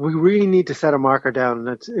really need to set a marker down.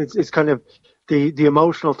 And it's kind of the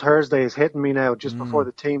emotional Thursday is hitting me now just before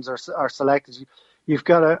the teams are selected. You've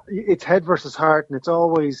got it's head versus heart, and it's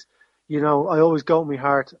always, I always go with my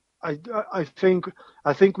heart. I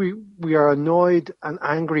think we are annoyed and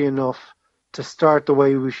angry enough to start the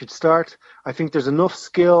way we should start. I think there's enough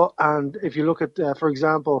skill, and if you look at, for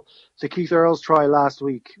example, the Keith Earls try last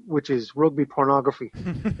week, which is rugby pornography.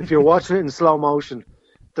 If you're watching it in slow motion,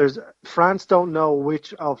 France don't know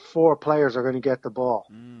which of four players are going to get the ball.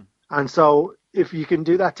 And so if you can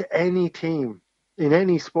do that to any team in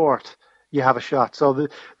any sport, you have a shot. So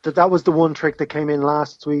that was the one trick that came in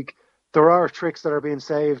last week. There are tricks that are being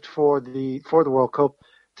saved for the World Cup.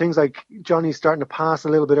 Things like Johnny's starting to pass a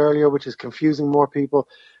little bit earlier, which is confusing more people,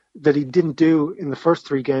 that he didn't do in the first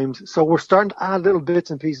 3 games. So we're starting to add little bits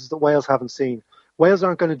and pieces that Wales haven't seen. Wales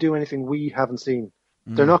aren't going to do anything we haven't seen.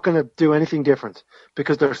 They're not going to do anything different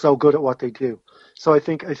because they're so good at what they do. So I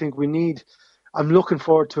think we need. I'm looking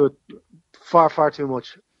forward to it far too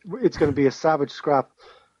much. It's going to be a savage scrap.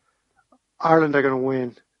 Ireland are going to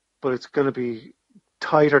win, but it's going to be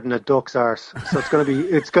tighter than a duck's arse. So it's going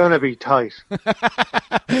to be tight.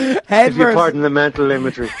 If you pardon the mental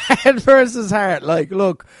imagery. Head versus heart. Like,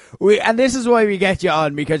 look, and this is why we get you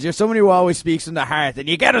on, because you're somebody who always speaks from the heart, and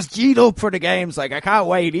you get us G'd up for the games. Like, I can't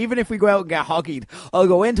wait. Even if we go out and get hockeyed, I'll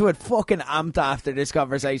go into it fucking amped after this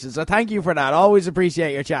conversation. So thank you for that. Always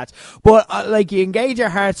appreciate your chats. But, like, you engage your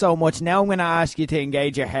heart so much. Now I'm going to ask you to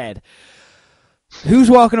engage your head. Who's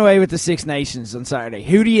walking away with the Six Nations on Saturday?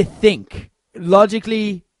 Who do you think?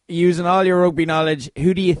 Logically, using all your rugby knowledge,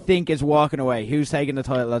 who do you think is walking away? Who's taking the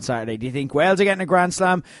title on Saturday? Do you think Wales are getting a Grand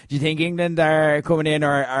Slam? Do you think England are coming in,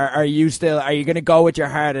 or are you going to go with your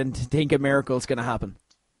heart and think a miracle's going to happen?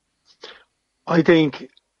 I think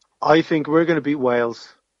we're going to beat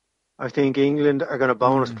Wales. I think England are going to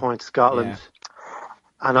bonus point Scotland,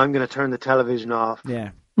 and I'm going to turn the television off. Yeah.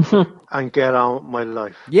 And get on with my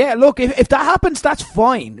life. Yeah, look, if that happens, that's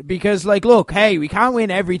fine. Because, like, look, hey, we can't win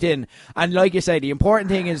everything. And like you say, the important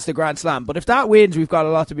thing is the Grand Slam. But if that wins, if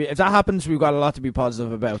that happens, we've got a lot to be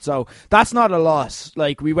positive about. So that's not a loss.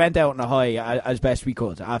 Like, we went out on a high as best we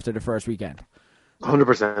could after the first weekend.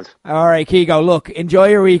 100%. All right, Keego, look, enjoy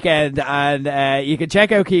your weekend, and you can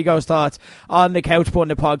check out Keego's thoughts on the Couch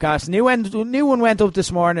Pundit podcast. New one went up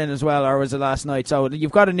this morning as well, or was it last night? So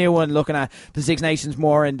you've got a new one looking at the Six Nations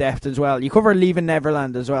more in depth as well. You cover Leaving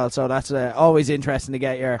Neverland as well, so that's always interesting to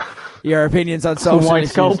get your opinions on social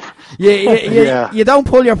issues. You don't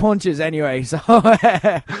pull your punches anyway, so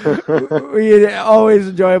always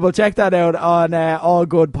enjoyable. Check that out on all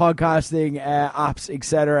good podcasting apps,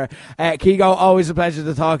 etc. Keego, always a pleasure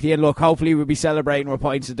to talk to you, and look, hopefully we'll be celebrating with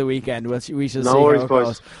points at the weekend. We shall see how it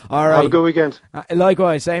goes. All right. Have a good weekend.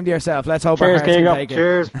 Likewise, same to yourself. Let's hope our hearts can take it.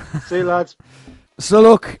 Cheers. See you, lads. So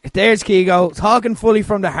look, there's Keego, talking fully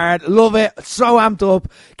from the heart. Love it. So amped up.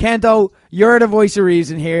 Kento, you're the voice of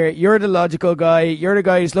reason here. You're the logical guy. You're the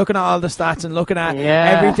guy who's looking at all the stats and looking at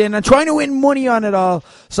everything and trying to win money on it all.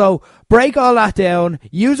 So break all that down,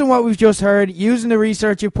 using what we've just heard, using the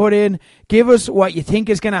research you put in. Give us what you think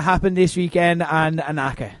is going to happen this weekend and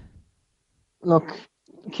Anaka. Look,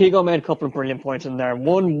 Keego made a couple of brilliant points in there.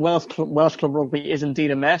 One, Welsh club rugby is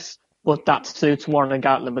indeed a mess, but that suits Warren and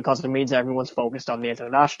Gatlin because it means everyone's focused on the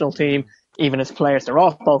international team. Even as players, they're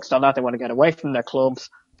all focused on that. They want to get away from their clubs,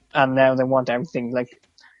 and now they want everything. Like,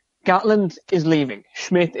 Gatland is leaving.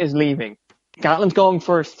 Schmidt is leaving. Gatland's going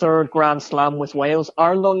for his 3rd Grand Slam with Wales.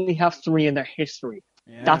 Ireland only have 3 in their history.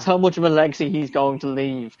 Yeah. That's how much of a legacy he's going to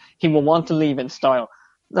leave. He will want to leave in style.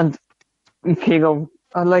 And Keego,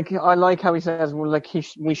 I like how he says,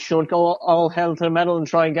 we should go all hell to the metal and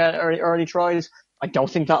try and get early tries. I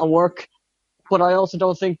don't think that'll work. But I also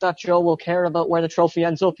don't think that Joe will care about where the trophy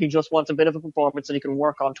ends up. He just wants a bit of a performance that he can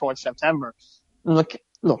work on towards September. Look,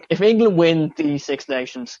 if England win the Six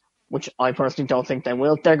Nations, which I personally don't think they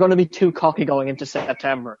will, they're going to be too cocky going into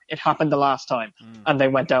September. It happened the last time, and they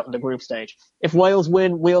went out in the group stage. If Wales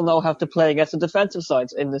win, we'll know how to play against the defensive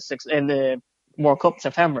sides in the World Cup in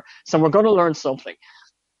September. So we're going to learn something.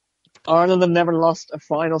 Ireland have never lost a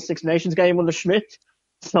final Six Nations game under Schmidt.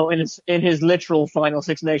 So in his literal final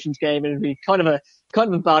Six Nations game, it'd be kind of a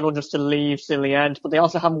bad one just to leave till the end. But they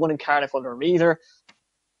also haven't won in Cardiff under him either.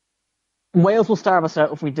 Wales will starve us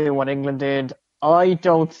out if we do what England did. I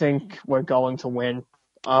don't think we're going to win.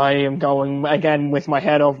 I am going again with my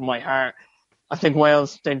head over my heart. I think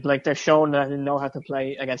Wales, they're shown that they know how to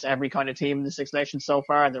play against every kind of team in the Six Nations so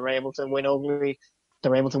far. They're able to win ugly.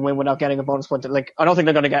 They're able to win without getting a bonus point. I don't think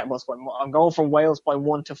they're going to get a bonus point. I'm going for Wales by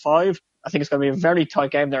 1-5. I think it's going to be a very tight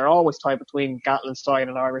game. They're always tight between Gatland's side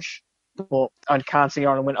and Irish. But I can't see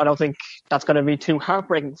Ireland win. I don't think that's going to be too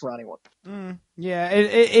heartbreaking for anyone. Yeah,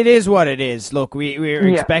 it is what it is. Look, we're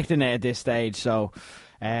expecting it at this stage. So,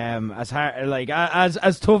 as hard,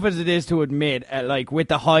 as tough as it is to admit, with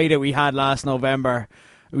the high that we had last November,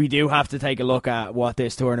 we do have to take a look at what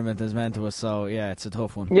this tournament has meant to us. So, yeah, it's a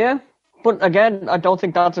tough one. Yeah. But again, I don't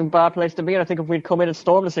think that's a bad place to be. And I think if we'd come in and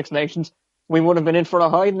stormed the Six Nations, we would have been in for a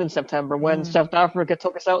hiding in September when South Africa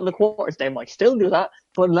took us out in the quarters. They might still do that,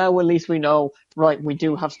 but now at least we know, right, we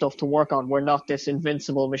do have stuff to work on. We're not this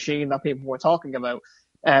invincible machine that people were talking about.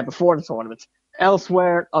 before the tournament.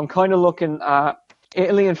 Elsewhere, I'm kind of looking at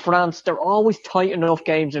Italy and France. They're always tight enough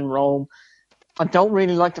games in Rome. I don't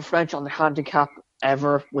really like the French on the handicap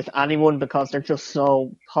ever with anyone because they're just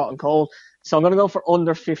so hot and cold. So I'm going to go for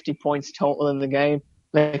under 50 points total in the game.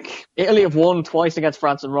 Like, Italy have won twice against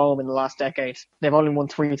France and Rome in the last decade. They've only won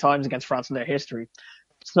 3 times against France in their history.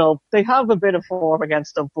 So they have a bit of form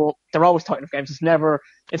against them, but they're always tight enough games. It's never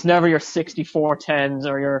your 64-10s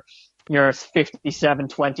or your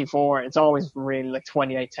 57-24. It's always really like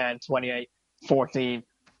 28-10, 28-14.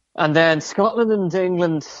 And then Scotland and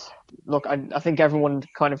England, look, I think everyone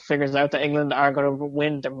kind of figures out that England are going to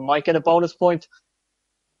win. They might get a bonus point.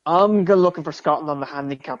 I'm looking for Scotland on the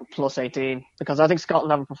handicap of plus 18 because I think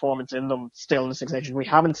Scotland have a performance in them still in the Six Nations. We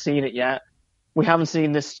haven't seen it yet. We haven't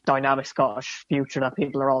seen this dynamic Scottish future that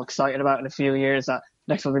people are all excited about in a few years. That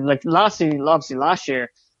next one, like last year,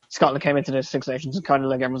 Scotland came into the Six Nations and kind of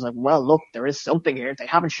like everyone's like, well, look, there is something here. They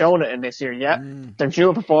haven't shown it in this year yet. They're due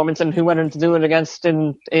a performance, and who went in to do it against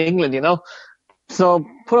in England, you know? So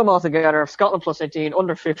put them all together. Scotland plus 18,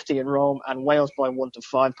 under 50 in Rome, and Wales by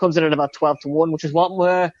 1-5. Comes in at about 12-1, which is what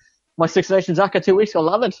my Six Nations ACCA 2 weeks ago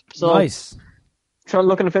landed. So nice.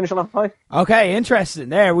 Looking to finish on a high. Okay, interesting.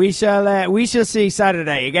 There, we shall see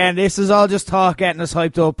Saturday. Again, this is all just talk, getting us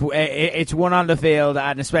hyped up. It's one on the field,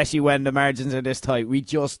 and especially when the margins are this tight, we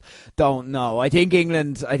just don't know. I think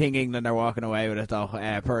England are walking away with it though.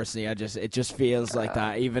 Personally, it just feels like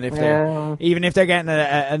that. Even if they're getting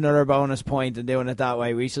another bonus point and doing it that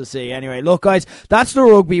way, we shall see. Anyway, look, guys, that's the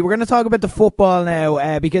rugby. We're going to talk about the football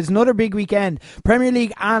now because another big weekend, Premier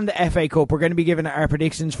League and the FA Cup. We're going to be giving our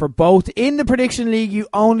predictions for both. In the prediction league, you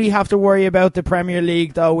only have to worry about the Premier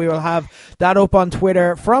League, though. We will have that up on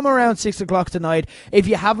Twitter from around 6 o'clock tonight. If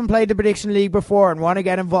you haven't played the prediction league before and want to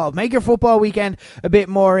get involved, make your football weekend a bit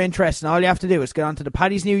more interesting. All you have to do is get onto the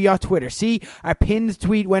Paddy's New Yacht Twitter, see our pinned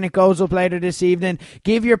tweet when it goes up later this evening,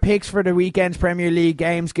 give your picks for the weekend's Premier League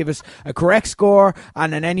games, give us a correct score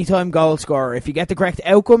and an anytime goal scorer. If you get the correct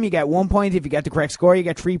outcome, you get 1 point. If you get the correct score, you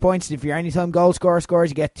get 3 points. If your anytime goal scorer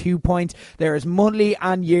scores, you get 2 points. There is monthly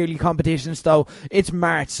and yearly competitions, though. It's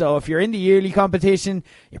March, so if you're in the yearly competition,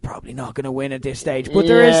 you're probably not going to win at this stage. But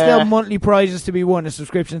there is still monthly prizes to be won, a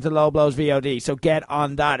subscription to Low Blows VOD, so get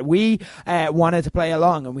on that. We wanted to play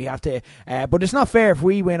along, and we have to, but it's not fair if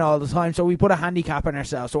we win all the time, so we put a handicap on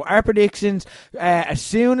ourselves. So our predictions, as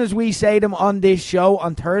soon as we say them on this show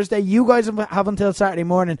on Thursday, you guys have until Saturday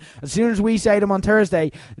morning. As soon as we say them on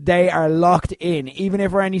Thursday, they are locked in. Even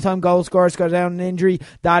if our anytime goal scorers go down an injury,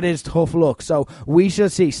 that is tough luck. So we shall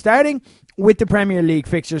see. Starting with the Premier League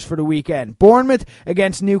fixtures for the weekend. Bournemouth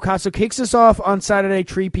against Newcastle kicks us off on Saturday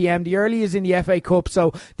 3 p.m. The early is in the FA Cup,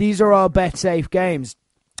 so these are all bet-safe games.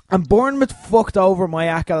 And Bournemouth fucked over my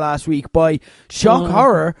ACCA last week by shock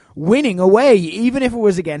horror winning away, even if it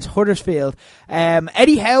was against Huddersfield.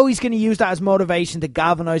 Eddie Howe's going to use that as motivation to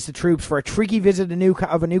galvanise the troops for a tricky visit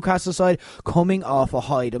of a Newcastle side coming off a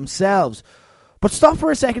high themselves. But stop for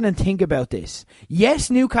a second and think about this. Yes,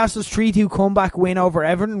 Newcastle's 3-2 comeback win over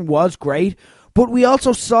Everton was great, but we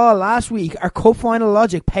also saw last week our cup final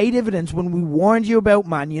logic pay dividends when we warned you about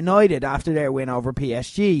Man United after their win over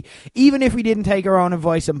PSG, even if we didn't take our own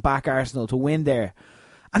advice and back Arsenal to win there.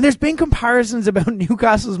 And there's been comparisons about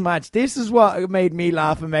Newcastle's match. This is what made me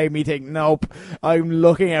laugh and made me think, nope, I'm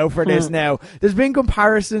looking out for this now. There's been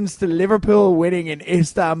comparisons to Liverpool winning in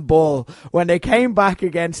Istanbul when they came back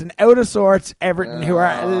against an out-of-sorts Everton who are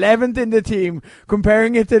 11th in the team,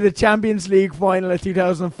 comparing it to the Champions League final of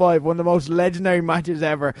 2005, one of the most legendary matches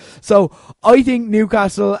ever. So I think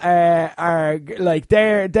Newcastle are like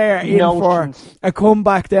they're in for a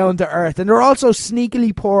comeback down to earth. And they're also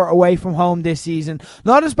sneakily poor away from home this season.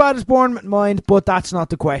 Not as bad as Bournemouth, mind, but that's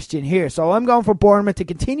not the question here. So I'm going for Bournemouth to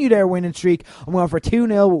continue their winning streak. I'm going for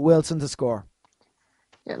 2-0 with Wilson to score.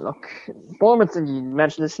 Yeah, look, Bournemouth, and you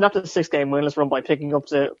mentioned this, snapped a 6-game winless run by picking up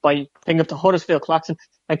to Huddersfield Claxon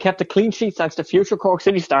and kept a clean sheet thanks to future Cork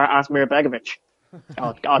City star Asmir Begovic.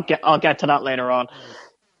 I'll get to that later on.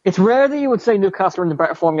 It's rare that you would say Newcastle are in the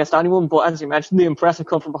better form against anyone, but as you mentioned, the impressive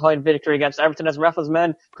come from behind victory against Everton as Rafa's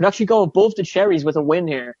men could actually go above the Cherries with a win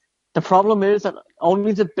here. The problem is that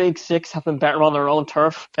only the big six have been better on their own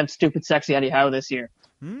turf than stupid sexy Eddie Howe this year.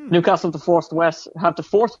 Newcastle have the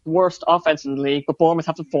fourth worst offense in the league, but Bournemouth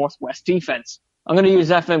have the fourth worst defense. I'm going to use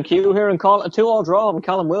FMQ here and call it a 2-2 draw with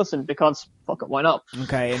Callum Wilson because fuck it, why not?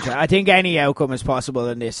 Okay, I think any outcome is possible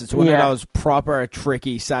in this. It's one of those proper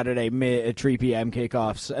tricky Saturday 3 p.m.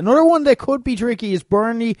 kickoffs. Another one that could be tricky is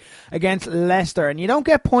Burnley against Leicester, and you don't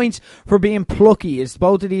get points for being plucky, as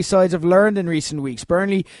both of these sides have learned in recent weeks.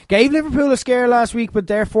 Burnley gave Liverpool a scare last week, but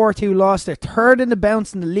their 4-2 loss. They're third in the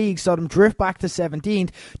bounce in the league, saw them drift back to 17th,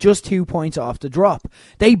 just 2 points off the drop.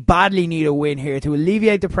 They badly need a win here to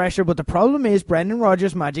alleviate the pressure, but the problem is Brendan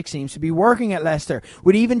Rodgers' magic seems to be working at Leicester,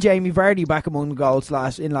 with even Jamie Vardy back among the goals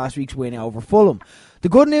in last week's win over Fulham. The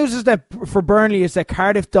good news is that for Burnley is that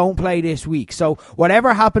Cardiff don't play this week, so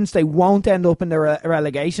whatever happens, they won't end up in the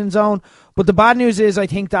relegation zone. But the bad news is I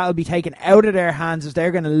think that'll be taken out of their hands as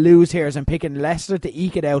they're going to lose here, as I'm picking Leicester to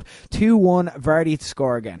eke it out. 2-1, Vardy to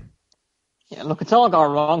score again. Yeah, look, it's all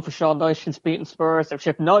gone wrong for Sean Dyche since beating Spurs. They've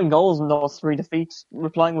shipped 9 goals in those 3 defeats,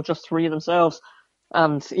 replying with just 3 of themselves.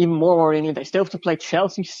 And even more worryingly, they still have to play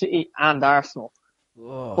Chelsea, City and Arsenal.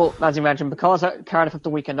 Whoa. But as you mentioned, because Cardiff have the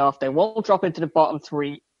weekend off, they won't drop into the bottom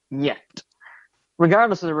 3 yet.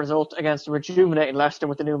 Regardless of the result against a rejuvenated Leicester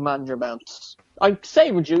with the new manager bounce. I'd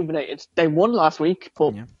say rejuvenated. They won last week,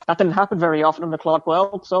 but that didn't happen very often under Claude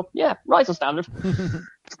Puel. So, yeah, rise of standard.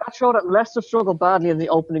 That showed that Leicester struggled badly in the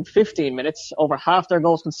opening 15 minutes. Over half their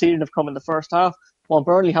goals conceded have come in the first half, while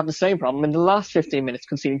Burnley have the same problem in the last 15 minutes,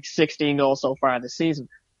 conceding 16 goals so far this season.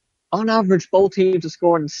 On average, both teams have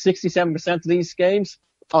scored in 67% of these games.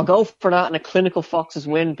 I'll go for that in a clinical Foxes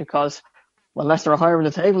win because, well, Leicester are higher in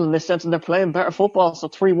the table in this sense and they're playing better football. So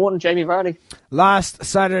 3-1, Jamie Vardy. Last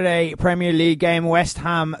Saturday Premier League game, West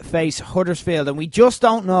Ham face Huddersfield, and we just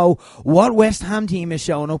don't know what West Ham team is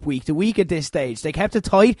showing up week to week at this stage. They kept it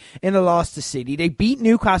tight in a loss to City. They beat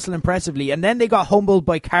Newcastle impressively, and then they got humbled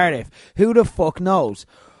by Cardiff. Who the fuck knows?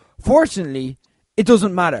 Fortunately, it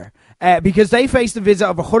doesn't matter. Because they face the visit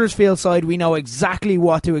of a Huddersfield side we know exactly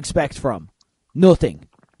what to expect from. Nothing.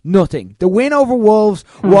 The win over Wolves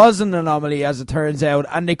was an anomaly, as it turns out,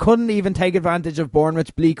 and they couldn't even take advantage of Bournemouth's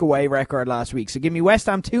bleak away record last week. So give me West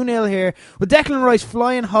Ham 2-0 here, with Declan Rice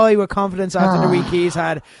flying high with confidence after the week he's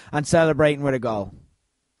had and celebrating with a goal.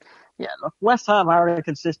 Yeah, look, West Ham are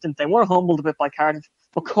inconsistent. They were humbled a bit by Cardiff,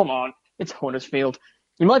 but come on, it's Huddersfield.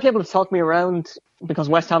 You might be able to talk me around because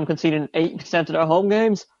West Ham conceded 8% of their home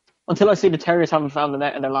games, until I see the Terriers haven't found the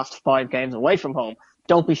net in their last 5 games away from home.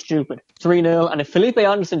 Don't be stupid. 3-0. And if Felipe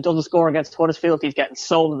Anderson doesn't score against Huddersfield, he's getting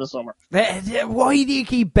sold in the summer. Why do you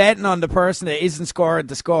keep betting on the person that isn't scoring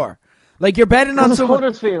to score? Like, you're betting on someone.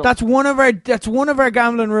 That's one of our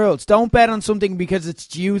gambling rules. Don't bet on something because it's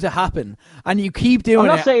due to happen, and you keep doing it.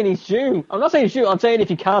 I'm not saying he's due. I'm saying if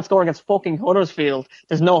he can't score against fucking Huddersfield,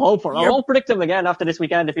 there's no hope for him. I won't predict him again after this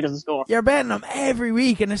weekend if he doesn't score. You're betting him every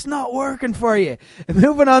week, and it's not working for you.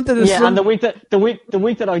 Moving on to the and the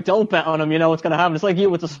week that I don't bet on him, you know what's going to happen. It's like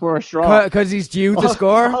you with the Spurs straw. Because he's due to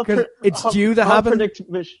score. Because it's due to happen.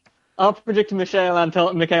 I'll predict Michael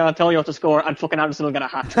Antonio to score and fucking Anderson will get a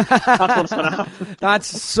hat. That's what's going to happen. That's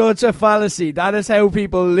such a fallacy. That is how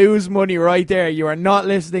people lose money right there. You are not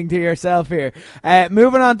listening to yourself here.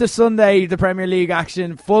 Moving on to Sunday, the Premier League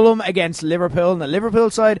action. Fulham against Liverpool. And the Liverpool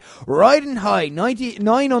side riding high,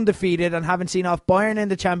 99 undefeated and having seen off Bayern in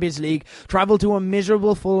the Champions League, travel to a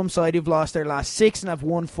miserable Fulham side who've lost their last 6 and have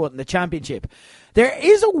 1 foot in the Championship. There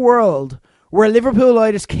is a world where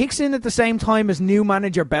Liverpoolitis kicks in at the same time as new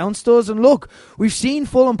manager Bounce does. And look, we've seen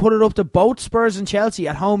Fulham put it up to both Spurs and Chelsea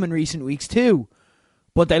at home in recent weeks too.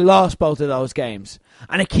 But they lost both of those games.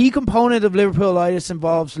 And a key component of Liverpoolitis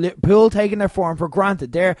involves Liverpool taking their form for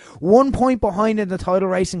granted. They're 1 point behind in the title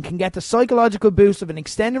race and can get the psychological boost of an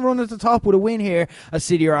extended run at the top with a win here, as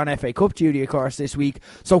City are on FA Cup duty, of course, this week.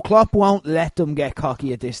 So Klopp won't let them get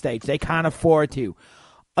cocky at this stage. They can't afford to.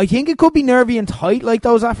 I think it could be nervy and tight like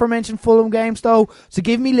those aforementioned Fulham games though. So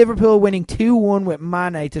give me Liverpool winning 2-1 with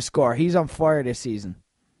Mane to score. He's on fire this season.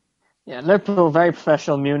 Yeah, Liverpool very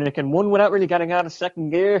professional Munich and won without really getting out of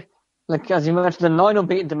second gear. Like, as you mentioned, the 9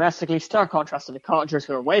 unbeaten domestically, stark contrast to the Cottagers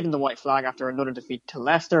who are waving the white flag after another defeat to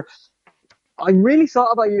Leicester. I really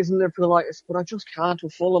thought about using Liverpoolitis, but I just can't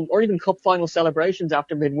with Fulham, or even cup final celebrations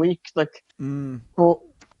after midweek. But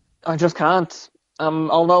I just can't.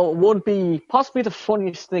 Although it would be possibly the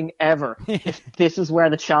funniest thing ever if this is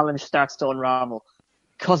where the challenge starts to unravel.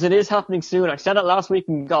 Because it is happening soon. I said it last week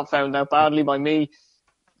and got found out badly by me.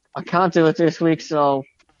 I can't do it this week, so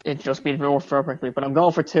it just worked perfectly. But I'm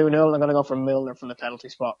going for 2-0. I'm going to go for Milner from the penalty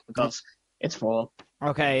spot because it's Fulham.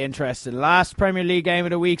 Okay, interesting. Last Premier League game of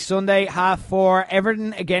the week, Sunday, 4:30,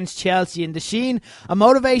 Everton against Chelsea in the Sheen. A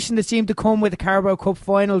motivation that seemed to come with the Carabao Cup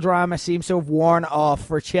final drama seems to have worn off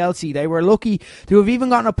for Chelsea. They were lucky to have even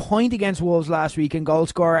gotten a point against Wolves last week, and goal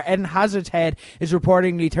scorer Eden Hazard's head is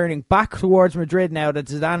reportedly turning back towards Madrid now that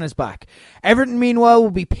Zidane is back. Everton, meanwhile, will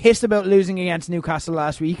be pissed about losing against Newcastle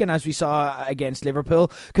last week, and as we saw against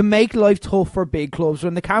Liverpool, can make life tough for big clubs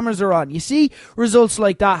when the cameras are on. You see results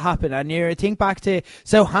like that happen, and you think back to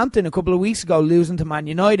Southampton a couple of weeks ago losing to Man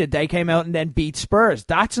United. They came out and then beat Spurs.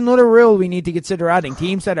 That's another rule we need to consider adding.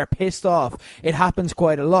 Teams that are pissed off, it happens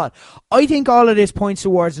quite a lot. I think all of this points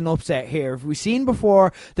towards an upset here. If we've seen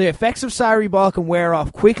before, the effects of Sarri ball can wear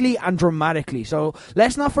off quickly and dramatically. So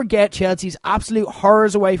let's not forget Chelsea's absolute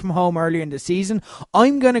horrors away from home earlier in the season.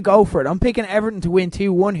 I'm going to go for it. I'm picking Everton to win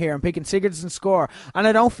 2-1 here. I'm picking Sigurdsson score. And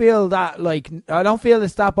I don't feel it's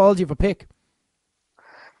that ballsy of a pick.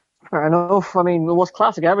 Fair enough. I mean, it was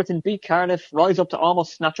classic Everton, beat Cardiff, rise up to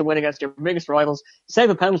almost snatch a win against your biggest rivals, save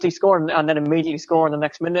a penalty, score, and then immediately score in the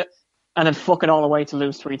next minute, and then fuck it all away to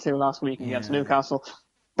lose 3-2 last week against Newcastle.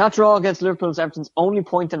 That draw against Liverpool is Everton's only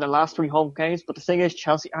point in the last 3 home games, but the thing is,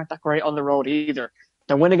 Chelsea aren't that great on the road either.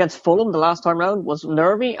 Their win against Fulham the last time round was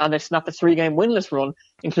nervy, and they snapped a 3-game winless run,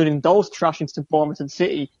 including those thrashings to Bournemouth and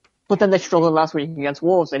City, but then they struggled last week against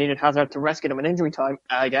Wolves. They needed Hazard to rescue them in injury time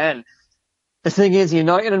again. The thing is,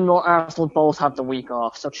 United and Arsenal both have the week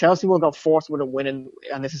off, so Chelsea will go forth with a win,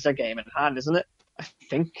 and this is their game in hand, isn't it? I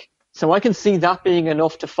think. So I can see that being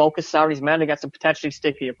enough to focus Sarri's men against a potentially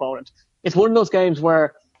sticky opponent. It's one of those games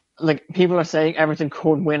where, like, people are saying Everton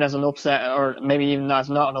could win as an upset, or maybe even as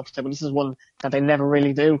not an upset, but this is one that they never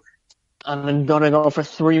really do. And I'm gonna go for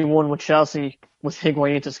 3-1 with Chelsea with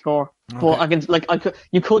Higuain to score. Okay. But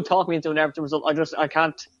you could talk me into an Everton result. I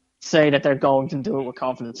can't say that they're going to do it with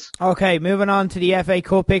confidence. Okay, moving on to the FA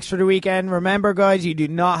Cup picks for the weekend. Remember, guys, you do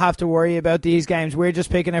not have to worry about these games. We're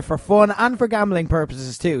just picking it for fun and for gambling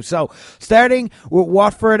purposes too. So, starting with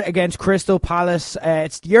Watford against Crystal Palace.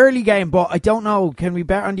 It's the early game, but I don't know. Can we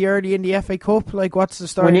bet on the early in the FA Cup? Like, what's the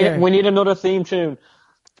story? We need another theme tune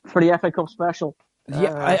for the FA Cup special.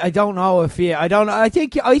 Yeah, I don't know if I don't know. I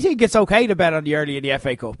think it's okay to bet on the early in the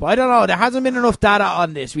FA Cup. I don't know. There hasn't been enough data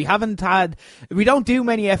on this. We don't do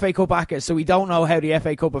many FA Cup backers, so we don't know how the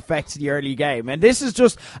FA Cup affects the early game. And this is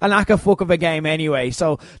just a lack of fuck of a game anyway.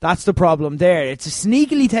 So that's the problem there. It's a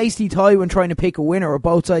sneakily tasty tie when trying to pick a winner, with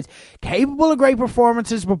both sides capable of great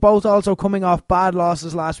performances, but both also coming off bad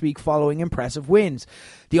losses last week following impressive wins.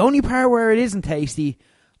 The only part where it isn't tasty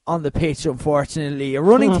on the pitch, unfortunately. A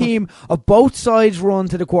running team of both sides run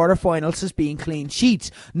to the quarterfinals has been clean sheets.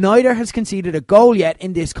 Neither has conceded a goal yet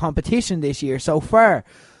in this competition this year so far.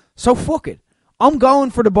 So fuck it. I'm going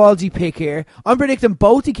for the ballsy pick here. I'm predicting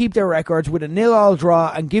both to keep their records with a 0-0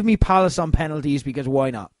 draw and give me Palace on penalties, because why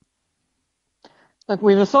not? Look,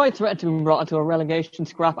 we've a side threat to be brought into a relegation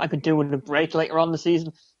scrap. I could do with a break later on in the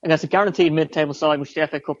season against a guaranteed mid-table side, which the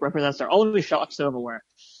FA Cup represents their only shot at silverware.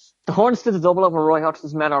 The Hornets did a double over Roy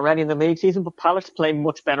Hodgson's men already in the league season, but Palace play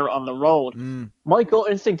much better on the road. My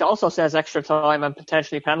gut instinct also says extra time and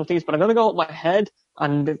potentially penalties, but I'm going to go with my head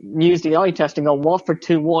and use the eye test and go Watford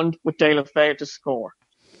 2-1 with Dale Fair to score.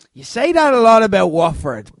 You say that a lot about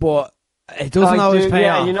Watford, but it doesn't always pay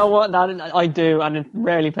off. Yeah, you know what? I do, and it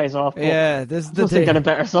rarely pays off. Yeah, this is the thing. Get a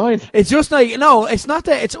better side. It's just like, no, it's not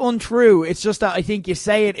that it's untrue. It's just that I think you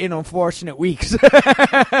say it in unfortunate weeks.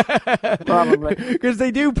 Probably. Because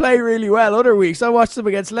they do play really well other weeks. I watched them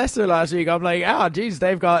against Leicester last week. I'm like, geez,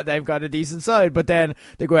 they've got a decent side. But then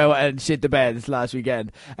they go out and shit the bed last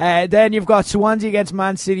weekend. Then you've got Swansea against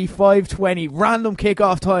Man City, 5:20. Random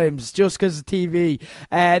kickoff times just because of TV.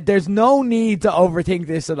 There's no need to overthink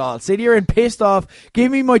this at all. City are pissed off.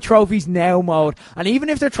 Give me my trophies now mode. And even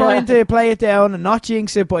if they're trying to play it down and not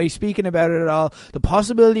jinx it by speaking about it at all, the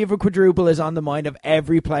possibility of a quadruple is on the mind of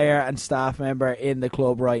every player and staff member in the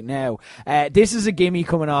club right now. This is a gimme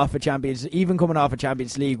coming off a Champions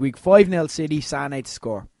League week. 5-0 City, Sané to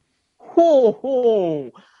score. Ho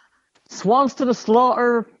ho! Swans to the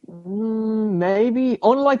slaughter, maybe.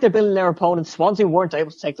 Unlike their opponents, Swansea weren't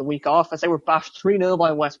able to take the week off as they were bashed 3-0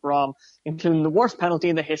 by West Brom, including the worst penalty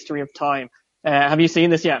in the history of time. Have you seen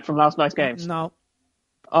this yet from last night's games? No.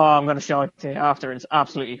 Oh, I'm going to show it to you after. It's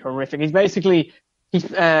absolutely horrific. He's Ollie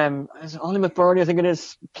McBurney, I think it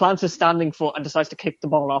is, plants his standing foot and decides to kick the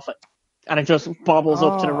ball off it. And it just bobbles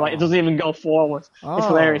up to the right. It doesn't even go forward. It's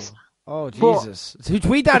hilarious. Oh, Jesus.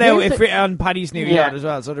 Tweet that out on Paddy's New Yacht as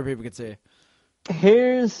well, so other people can see it.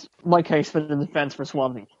 Here's my case for the defence for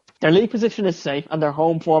Swansea. Their league position is safe, and their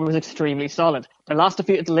home form is extremely solid. Their last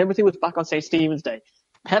defeat at the Liberty was back on St. Stephen's Day.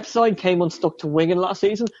 Pep's side came unstuck to Wigan last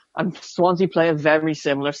season, and Swansea play a very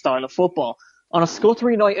similar style of football. On a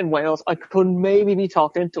scuttery night in Wales, I could maybe be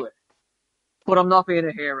talked into it, but I'm not being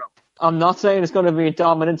a hero. I'm not saying it's going to be a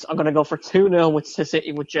dominance. I'm going to go for 2-0 with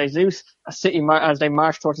City with Jesus, a City as they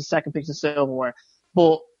march towards the second piece of silverware.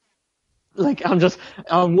 But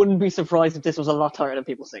I wouldn't be surprised if this was a lot tighter than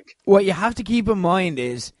people think. What you have to keep in mind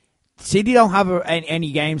is City don't have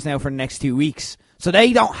any games now for the next 2 weeks. So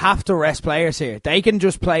they don't have to rest players here. They can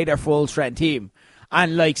just play their full strength team.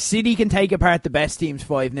 And City can take apart the best teams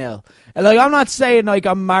 5-0. I'm not saying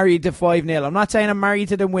I'm married to 5-0. I'm not saying I'm married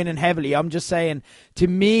to them winning heavily. I'm just saying, to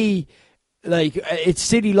me, it's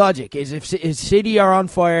City logic. If City are on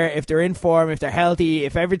fire, if they're in form, if they're healthy,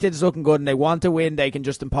 if everything's looking good and they want to win, they can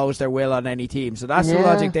just impose their will on any team. So that's the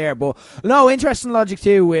logic there. But no, interesting logic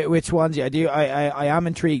too with Swansea. I am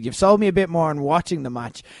intrigued. You've sold me a bit more on watching the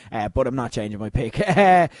match, but I'm not changing my pick.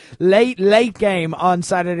 Late game on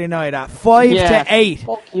Saturday night at 5-8.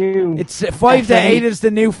 Fuck you. It's 5-8 is the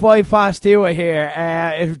new 2:05, I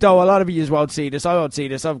hear. Though a lot of you won't see this. I won't see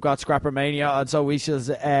this. I've got Scrapper Mania on, so we shall.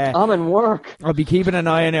 I'm in work. I'll be keeping an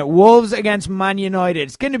eye on it. Wolves against Man United.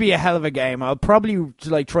 It's going to be a hell of a game. I'll probably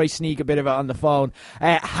try sneak a bit of it on the phone.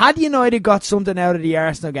 Had United got something out of the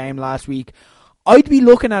Arsenal game last week, I'd be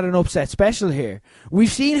looking at an upset special here. We've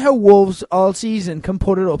seen how Wolves all season can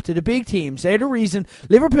put it up to the big teams. They're the reason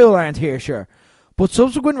Liverpool aren't here, sure. But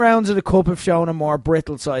subsequent rounds of the Cup have shown a more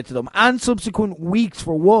brittle side to them, and subsequent weeks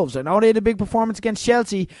for Wolves. I know they had a big performance against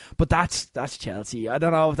Chelsea, but that's Chelsea. I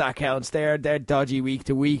don't know if that counts. They're dodgy week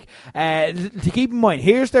to week. To keep in mind,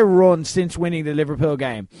 here's their run since winning the Liverpool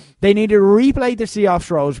game. They needed to replay the see off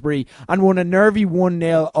Shrewsbury and won a nervy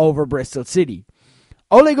 1-0 over Bristol City.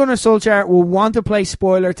 Ole Gunnar Solskjaer will want to play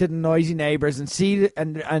spoiler to the noisy neighbours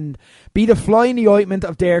and be the fly in the ointment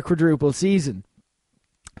of their quadruple season.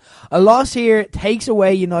 A loss here takes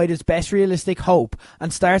away United's best realistic hope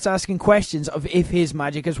and starts asking questions of if his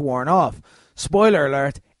magic has worn off. Spoiler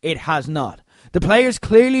alert, it has not. The players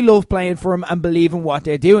clearly love playing for him and believe in what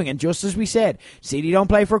they're doing, and just as we said, City don't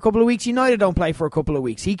play for a couple of weeks, United don't play for a couple of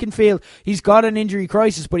weeks. He can feel he's got an injury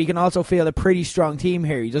crisis, but he can also feel a pretty strong team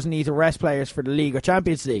here. He doesn't need to rest players for the League or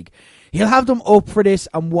Champions League. He'll have them up for this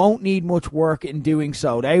and won't need much work in doing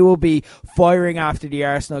so. They will be firing after the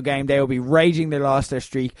Arsenal game. They will be raging they lost their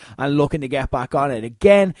streak and looking to get back on it.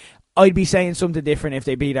 Again, I'd be saying something different if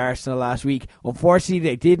they beat Arsenal last week. Unfortunately,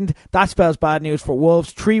 they didn't. That spells bad news for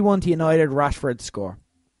Wolves. 3-1 to United. Rashford to score.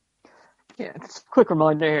 Yeah, just a quick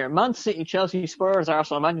reminder here. Man City, Chelsea, Spurs,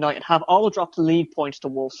 Arsenal and Man United have all dropped league points to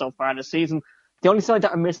Wolves so far this season. The only side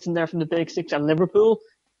that are missing there from the Big Six are Liverpool.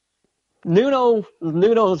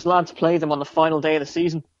 Nuno's lads play them on the final day of the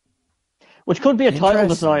season, which could be a title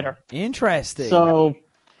decider. Interesting. So,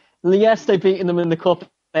 yes, they've beaten them in the Cup.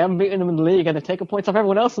 They haven't beaten them in the league, and they're taking points off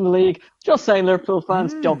everyone else in the league. Just saying, Liverpool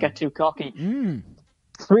fans, don't get too cocky.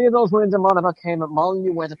 3 of those wins in Monaco came at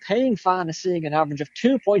Molyneux, where the paying fan is seeing an average of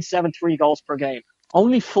 2.73 goals per game.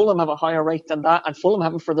 Only Fulham have a higher rate than that, and Fulham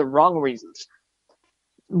have it for the wrong reasons.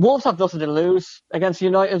 Wolves have nothing to lose against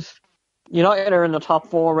United. United are in the top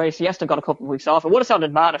 4 race. Yes, they've got a couple of weeks off. It would have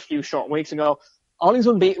sounded mad a few short weeks ago. Ollie's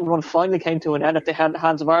unbeaten run finally came to an end at the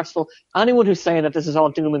hands of Arsenal. Anyone who's saying that this is all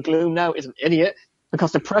doom and gloom now is an idiot,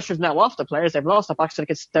 because the pressure's now off the players. They've lost their back, so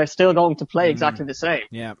they're still going to play exactly the same.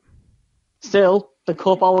 Yeah. Still, the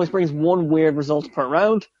Cup always brings one weird result per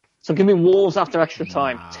round. So give me Wolves after extra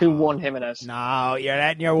time. 2-1 Jimenez. No, you're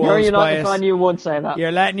letting your Wolves You're a United bias. fan, you wouldn't say that.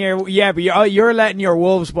 You're letting you're letting your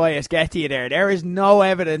Wolves bias get to you there. There is no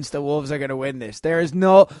evidence the Wolves are going to win this. There is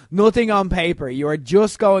nothing on paper. You are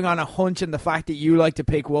just going on a hunch and the fact that you like to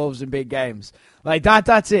pick Wolves in big games. Like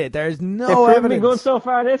that's it. There's no They've evidence. been good so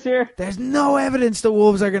far this year. There's no evidence the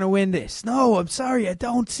Wolves are going to win this. No, I'm sorry, I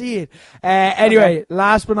don't see it. Anyway,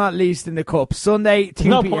 last but not least in the Cup, Sunday 2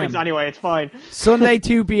 No p.m. points anyway, it's fine. Sunday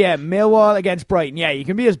 2 p.m. Millwall against Brighton. Yeah, you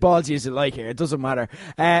can be as ballsy as you like here. It doesn't matter.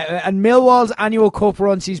 And Millwall's annual Cup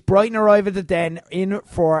run sees Brighton arrive at the Den in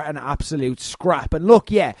for an absolute scrap. And look,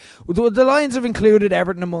 yeah, the Lions have included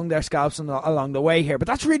Everton among their scalps along the way here, but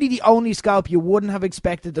that's really the only scalp you wouldn't have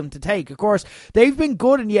expected them to take. Of course, they've been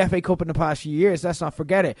good in the FA Cup in the past few years, let's not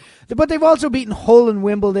forget it. But they've also beaten Hull and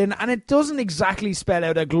Wimbledon, and it doesn't exactly spell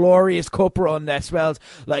out a glorious cup run that spells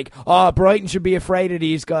like, Brighton should be afraid of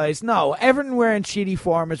these guys. No, Everton were in shitty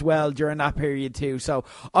form as well during that period too. So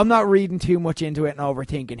I'm not reading too much into it and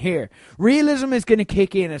overthinking here. Realism is going to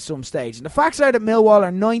kick in at some stage. And the facts are that Millwall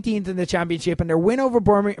are 19th in the Championship, and their win over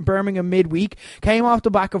Birmingham midweek came off the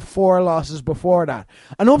back of 4 losses before that.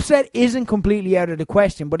 An upset isn't completely out of the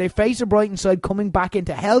question, but they face a Brighton side coming back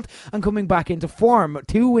into health and coming back into form.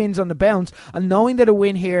 2 wins on the bounce, and knowing that a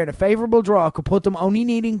win here and a favourable draw could put them only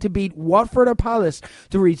needing to beat Watford or Palace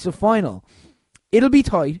to reach the final. It'll be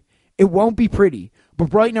tight. It won't be pretty, but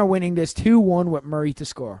Brighton are winning this 2-1 with Murray to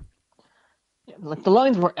score. Like, the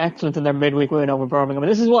Lions were excellent in their midweek win over Birmingham,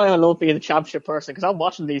 and this is why I love being a Championship person, because I'm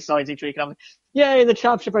watching these sides each week and I'm like, yay, the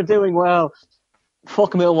Championship are doing well.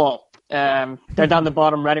 Fuck Millwall. They're down the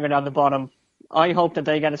bottom, Reading are down the bottom. I hope that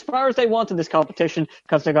they get as far as they want in this competition,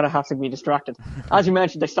 because they're going to have to be distracted. As you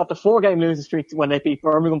mentioned, they stopped a 4-game losing streak when they beat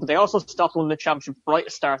Birmingham, but they also stopped one in the Championship right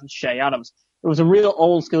at start and Shea Adams. It was a real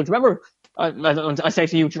old school. Do you remember? I say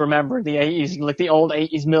to you to remember the 80s, like the old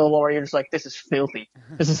 80s Millwall, where you're just like, this is filthy.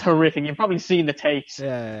 This is horrific. You've probably seen the tapes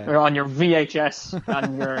or on your VHS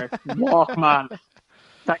and your Walkman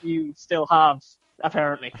that you still have,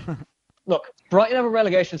 apparently. Look, Brighton have a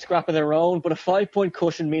relegation scrap of their own, but a 5-point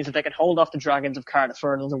cushion means that they can hold off the Dragons of Cardiff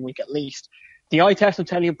for another week at least. The eye test will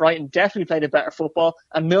tell you Brighton definitely played a better football,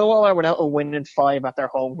 and Millwall are without a win in 5 at their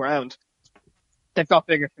home ground. They've got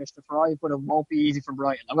bigger fish to fry, but it won't be easy for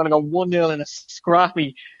Brighton. I'm going to go 1-0 in a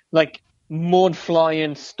scrappy, like,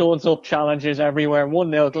 mud-flying, studs-up challenges everywhere.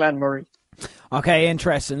 1-0, Glenn Murray. Okay,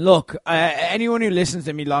 interesting. Look, anyone who listens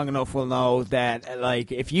to me long enough will know that,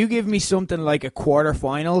 like, if you give me something like a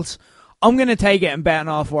quarterfinals, I'm going to take it and bet on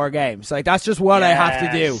all 4 games. Like, that's just what I have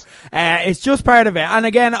to do. It's just part of it. And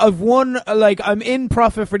again, I've won, like, I'm in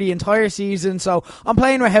profit for the entire season, so I'm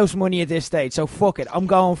playing with house money at this stage, so fuck it. I'm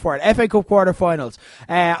going for it. FA Cup quarterfinals.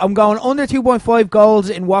 I'm going under 2.5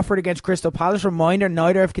 goals in Watford against Crystal Palace. Reminder,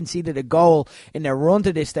 neither have conceded a goal in their run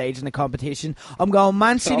to this stage in the competition. I'm going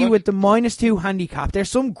Man City with the -2 handicap.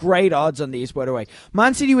 There's some great odds on these, by the way.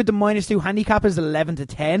 Man City with the -2 handicap is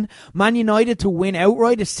 11-10. Man United to win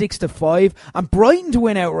outright is 6-5. And Brighton to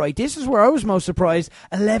win outright, this is where I was most surprised,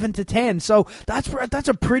 11-10. So that's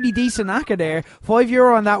a pretty decent acca there.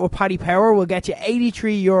 €5 on that with Paddy Power will get you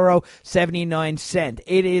 €83.79.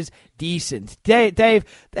 It is decent. Dave,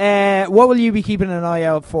 what will you be keeping an eye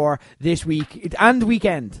out for this week and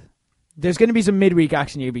weekend? There's going to be some midweek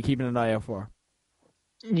action you'll be keeping an eye out for.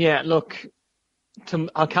 Yeah, look,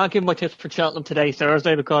 I can't give my tips for Cheltenham today,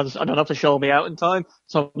 Thursday, because I don't have to show me out in time.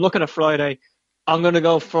 So I'm looking at Friday. I'm going to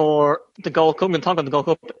go for the Gold Cup. I'm going to talk about the Gold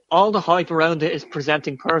Cup. All the hype around it is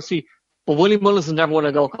presenting Percy, but Willie Mullins has never won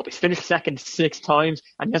a Gold Cup. He's finished second 6 times,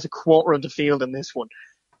 and he has a quarter of the field in this one.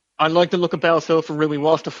 I like the look of Bellshill for Rui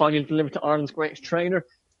Walsh to finally deliver to Ireland's greatest trainer.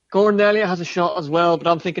 Gordon Elliott has a shot as well, but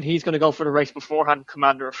I'm thinking he's going to go for the race beforehand,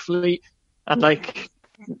 commander of fleet. And, like,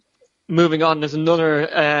 moving on, there's another,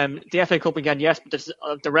 the FA Cup again, yes, but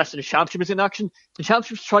the rest of the Championship is in action. The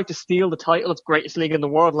Championship tried to steal the title of greatest league in the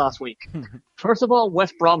world last week. First of all,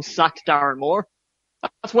 West Brom sacked Darren Moore.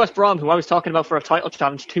 That's West Brom, who I was talking about for a title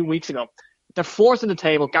challenge 2 weeks ago. They're 4th in the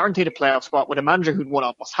table, guaranteed a playoff spot with a manager who'd won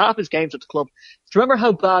almost half his games at the club. Do you remember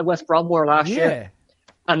how bad West Brom were last year?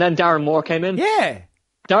 And then Darren Moore came in? Yeah.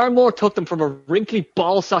 Darren Moore took them from a wrinkly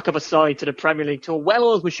ballsack of a side to the Premier League, to a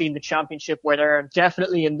well-oiled machine, the Championship, where they're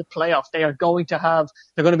definitely in the playoffs. They're going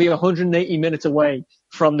to be 180 minutes away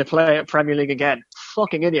from the Premier League again.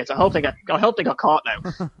 Fucking idiots. I hope they got caught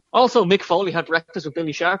now. Also, Mick Foley had breakfast with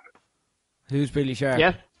Billy Sharp. Who's Billy Sharp?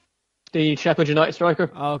 Yeah. The Sheffield United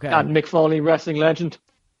striker. Okay. And Mick Foley, wrestling legend.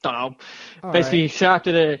 Don't know. Basically, right. Sharp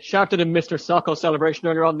did a Mr. Socko celebration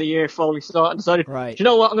earlier on in the year. Foley saw it and decided, right, do you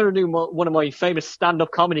know what? I'm going to do one of my famous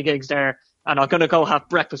stand-up comedy gigs there, and I'm going to go have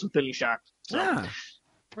breakfast with Billy Sharp. So,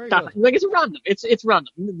 like, it's random. It's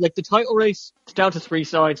random. Like, the title race, it's down to 3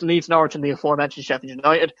 sides: Leeds, Norwich, and the aforementioned Sheffield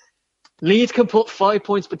United. Leeds can put 5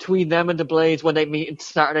 points between them and the Blades when they meet in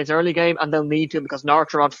Saturday's early game, and they'll need to, because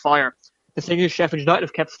Norwich are on fire. The thing is, Sheffield United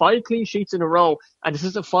have kept 5 clean sheets in a row, and this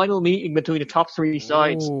is the final meeting between the top 3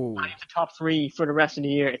 sides. And it's the top 3 for the rest of the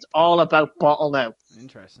year. It's all about bottle now.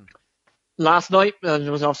 Interesting. Last night, there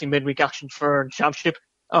was obviously midweek action for the Championship.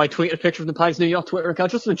 I tweeted a picture from the Paddy's New Yacht Twitter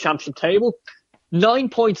account, just on the Championship table. 9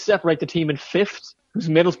 points separate the team in 5th, who's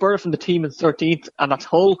Middlesbrough, from the team in 13th, and that's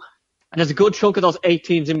Hull. And there's a good chunk of those 8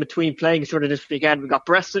 teams in between playing each other this weekend. We've got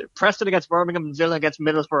Preston against Birmingham and Villa against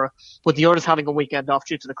Middlesbrough, with the others having a weekend off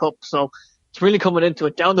due to the Cup. So it's really coming into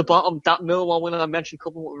it. Down the bottom, that Millwall win I mentioned,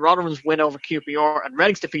 coupled with Rotherham's win over QPR and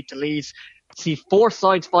Reading's defeat to Leeds, see 4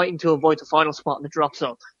 sides fighting to avoid the final spot in the drop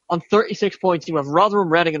zone. On 36 points, you have Rotherham,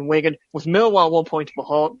 Reading and Wigan, with Millwall 1 point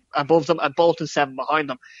above them and Bolton 7 behind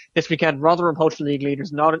them. This weekend, Rotherham host the league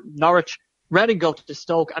leaders Norwich, Reading go to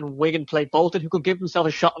Stoke and Wigan play Bolton, who could give themselves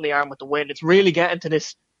a shot on the arm with the win. It's really getting to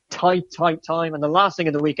this tight time. And the last thing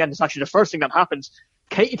in the weekend is actually the first thing that happens.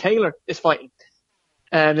 Katie Taylor is fighting.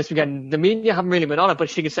 This weekend, the media haven't really been on it, but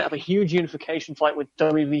she can set up a huge unification fight with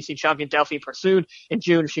WBC champion Delphine Pursued in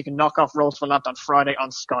June. She can knock off Rose Vallant on Friday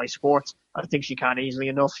on Sky Sports. I think she can easily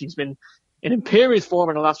enough. She's been in imperious form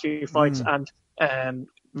in the last few fights, and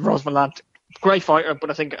Rose Vallant, great fighter, but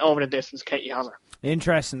I think over the distance, Katie has her.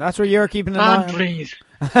 Interesting. That's where you're keeping an eye on. Please.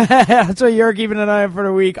 That's what you're keeping an eye on for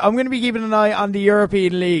the week. I'm going to be keeping an eye on the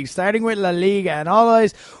European League, starting with La Liga, and all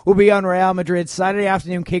eyes will be on Real Madrid's Saturday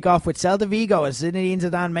afternoon kickoff with Celta Vigo as Zinedine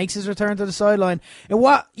Zidane makes his return to the sideline in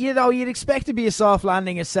what, you'd expect to be a soft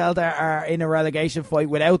landing as Celta are in a relegation fight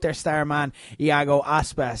without their star man, Iago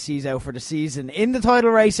Aspas. He's out for the season. In the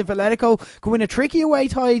title race, if Atletico can win a tricky away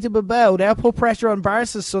tie to Bilbao, they'll put pressure on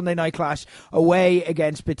Barca's Sunday night clash away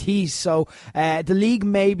against Betis. So the league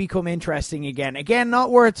may become interesting again. Again,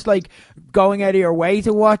 not worth going out of your way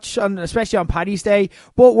to watch, especially on Paddy's Day,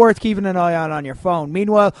 but worth keeping an eye on your phone.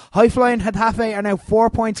 Meanwhile, high-flying Getafe are now 4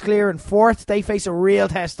 points clear in fourth. They face a real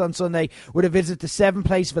test on Sunday with a visit to 7th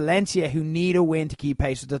place Valencia, who need a win to keep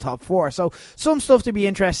pace with the top four. So some stuff to be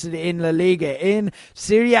interested in La Liga. In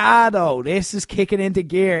Serie A, though, this is kicking into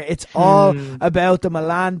gear. It's all about the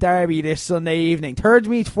Milan derby this Sunday evening. Third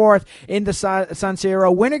meets fourth in the San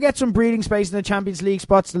Siro. Winner gets some breathing space in the Champions League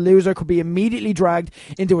spots. The loser could be immediately dragged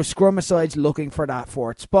into a scrum of sides looking for that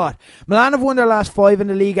fourth spot. Milan have won their last 5 in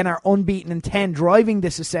the league and are unbeaten in 10, driving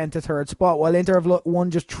this ascent to third spot, while Inter have won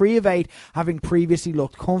just 3 of 8, having previously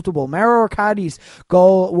looked comfortable. Mauro Icardi's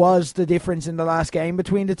goal was the difference in the last game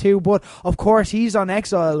between the two, but of course he's on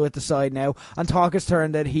exile with the side now, and talk has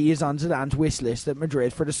turned that he is on Zidane's wish list at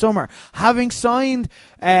Madrid for the summer. Having signed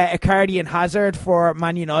Icardi and Hazard for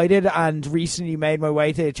Man United and recently made my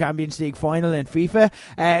way to the Champions League final in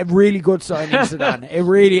FIFA, really good signing, Zidane.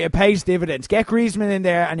 It pays dividends. Get Griezmann in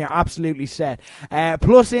there and you're absolutely set.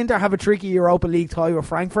 Plus Inter have a tricky Europa League tie with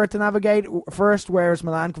Frankfurt to navigate first, whereas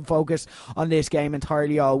Milan can focus on this game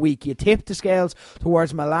entirely all week. You tip the scales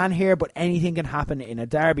towards Milan here, but anything can happen in a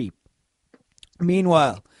derby.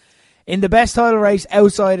 Meanwhile, in the best title race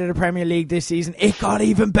outside of the Premier League this season, it got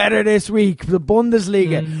even better this week. The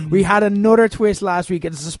Bundesliga. We had another twist last week.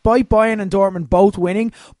 And despite Bayern and Dortmund both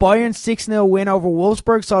winning, Bayern's 6-0 win over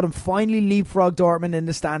Wolfsburg saw them finally leapfrog Dortmund in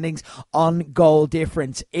the standings on goal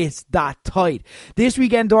difference. It's that tight. This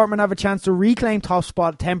weekend, Dortmund have a chance to reclaim top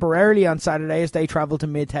spot temporarily on Saturday as they travel to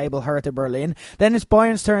mid-table Hertha Berlin. Then it's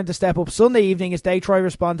Bayern's turn to step up Sunday evening as they try to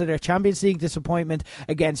respond to their Champions League disappointment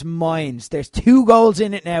against Mainz. There's 2 goals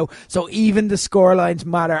in it now, so even the scorelines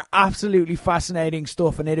matter. Absolutely fascinating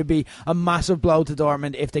stuff, and it'd be a massive blow to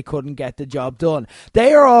Dortmund if they couldn't get the job done.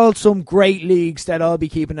 They are all some great leagues that I'll be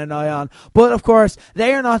keeping an eye on, but of course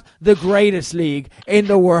they are not the greatest league in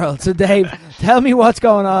the world. So Dave, tell me what's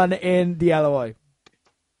going on in the LOI.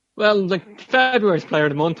 Well, February's Player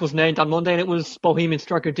of the Month was named on Monday, and it was Bohemian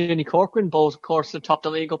striker Danny Corcoran. Both, of course, topped the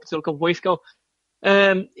league up until a couple of weeks ago.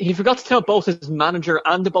 He forgot to tell both his manager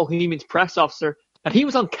and the Bohemians press officer that he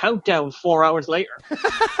was on countdown 4 hours later.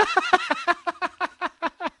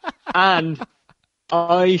 And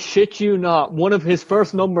I shit you not, one of his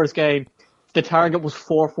first numbers game, the target was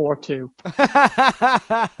 442.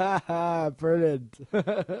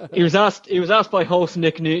 Brilliant. He was asked by host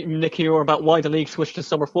Nick Hewer about why the league switched to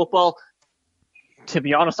summer football. To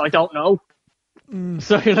be honest, I don't know.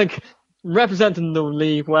 So you're representing the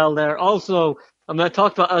league well there. Also, I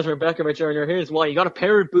talked about Asmir Bekovic earlier. Here's why. He got a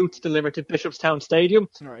pair of boots delivered to Bishopstown Stadium,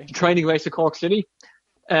 the training base of Cork City.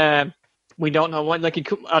 We don't know why. I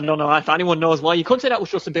don't know if anyone knows why. You could say that was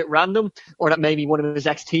just a bit random, or that maybe one of his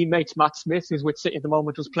ex-teammates, Matt Smith, who's with City at the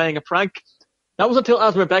moment, was playing a prank. That was until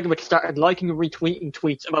Asmir Begovic started liking and retweeting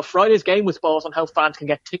tweets about Friday's game with balls and how fans can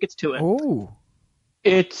get tickets to it. Ooh.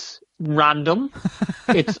 It's random.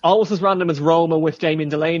 It's almost as random as Roma with Damien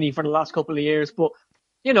Delaney for the last couple of years, but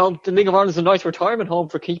the League of Ireland is a nice retirement home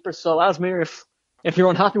for keepers. So, Asmir, if you're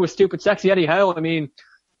unhappy with stupid sexy Eddie Howe,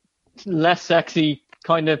 less sexy,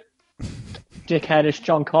 kind of dickheadish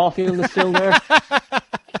John Caulfield is still there.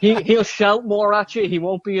 He'll shout more at you. He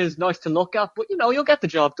won't be as nice to look at, but you'll get the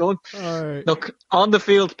job done. Right. Look, on the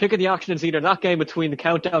field, pick of the action is either that game between the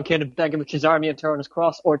Countdown Kid and Begovic's Army and Turner's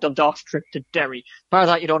Cross, or Dundalk's trip to Derry. As far as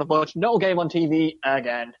that, you don't have much. No game on TV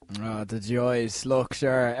again. Oh, the joys. Look,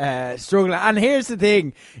 sure, struggling. And here's the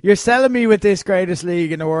thing: you're selling me with this greatest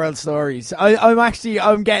league in the world stories.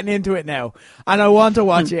 I'm getting into it now, and I want to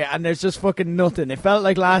watch it. And there's just fucking nothing. It felt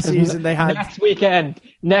like last season they had next weekend.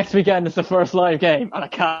 Next weekend is the first live game, and I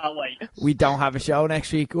can't wait. We don't have a show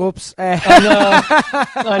next week. Oops.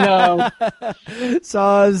 I know. So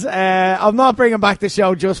I'm not bringing back the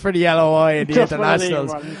show just for the yellow eye and the Just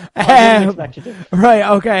internationals. for the league, man. I didn't expect you to. Right,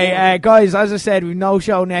 okay. Guys, as I said, we've no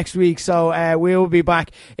show next week, so we will be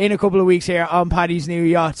back in a couple of weeks here on Paddy's New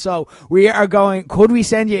Yacht. So we are going, could we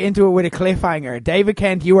send you into it with a cliffhanger? David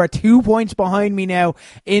Kent, you are 2 points behind me now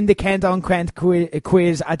in the Kent on Kent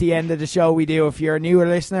quiz at the end of the show we do. If you're a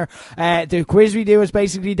newer listener, the quiz we do is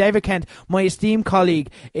basically David Kent, my esteemed colleague,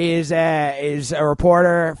 is a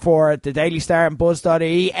reporter for the Daily Star and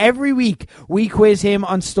Buzz.ie. Every week we quiz him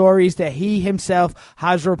on stories that he himself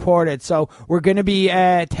has reported. So we're going to be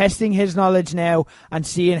testing his knowledge now and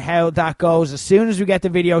seeing how that goes as soon as we get the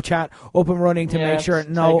video chat up and running to make sure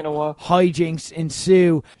no hijinks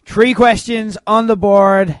ensue. 3 questions on the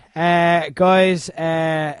board, guys.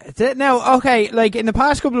 Now, okay, like in the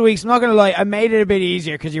past couple of weeks, I'm not going to lie, I made it a bit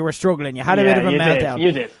easier because you were struggling. You had a bit of a meltdown.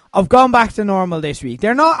 You did. I've gone back to normal this week.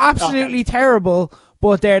 They're not absolutely terrible,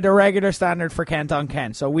 but they're the regular standard for Kent on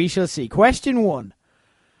Kent. So we shall see. Question 1.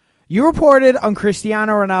 You reported on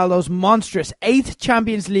Cristiano Ronaldo's monstrous 8th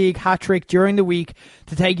Champions League hat-trick during the week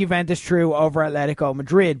to take Juventus through over Atletico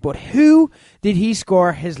Madrid. But who did he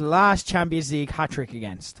score his last Champions League hat-trick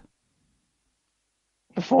against?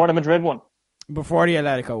 Before the Madrid one. Before the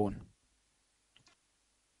Atletico one.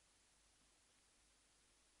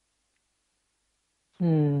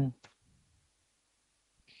 You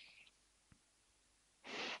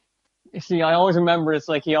see, I always remember it's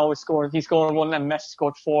like he scored one and Messi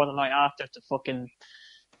scored 4 the night after to fucking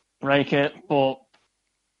break it, but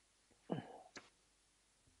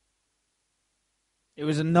it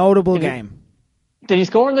was a notable game. Did he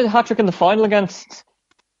score in the hat-trick in the final against...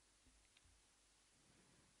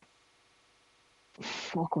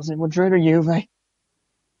 Fuck, was it Madrid or Juve?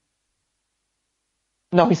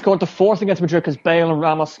 No, he scored the 4th against Madrid because Bale and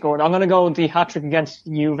Ramos scored. I'm going to go with the hat-trick against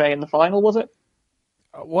Juve in the final, was it?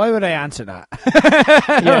 Why would I answer that?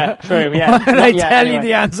 Yeah, true, yeah. Why would I tell you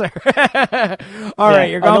the answer? All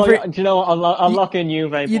right, you're going for... Do you know what? I'll lock in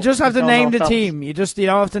Juve. You just have to name the team. You don't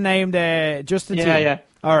have to name the team. Yeah.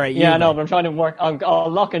 All right, yeah, Juve. no, but I'm trying to work...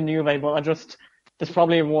 I'll lock in Juve, but there's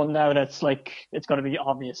probably one now that's like, it's got to be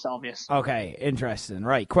obvious. Okay, interesting.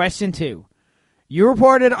 Right, question 2. You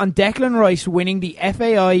reported on Declan Rice winning the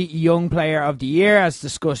FAI Young Player of the Year as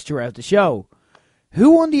discussed throughout the show. Who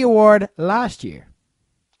won the award last year?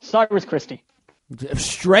 Cyrus Christie.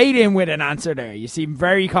 Straight in with an answer there. You seem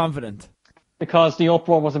very confident. Because the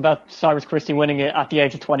uproar was about Cyrus Christie winning it at the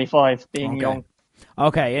age of 25, being young.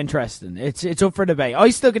 Okay, interesting. It's up for debate. I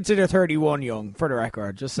still consider 31 young, for the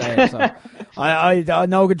record. Just saying. So, I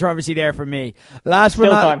no controversy there for me. Last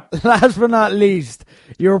but not least,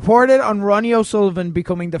 you reported on Ronnie O'Sullivan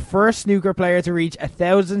becoming the first snooker player to reach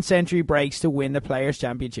 1,000 century breaks to win the Players'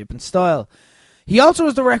 Championship in style. He also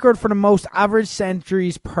has the record for the most average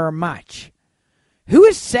centuries per match. Who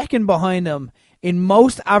is second behind him in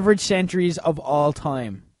most average centuries of all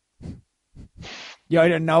time? You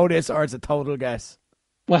either know this or it's a total guess.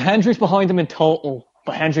 Well, Hendry's behind him in total,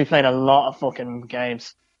 but Hendry played a lot of fucking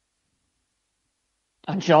games.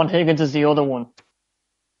 And John Higgins is the other one.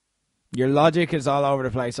 Your logic is all over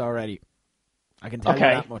the place already. I can tell you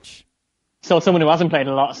that much. So someone who hasn't played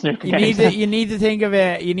a lot of snooker games. You need to think of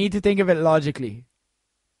it. You need to think of it logically.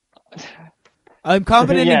 I'm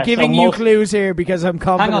confident in giving you clues here because I'm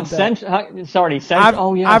confident. Average centuries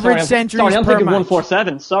sorry, I'm per thinking match.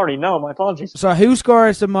 147. Sorry, no, my apologies. So who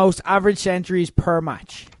scores the most average centuries per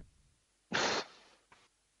match?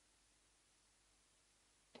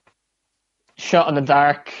 Shot in the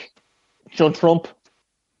dark. Judd Trump.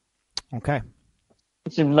 Okay.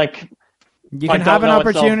 It's like... You can have an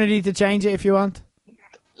opportunity to change it if you want.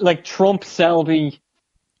 Like Trump, Selby,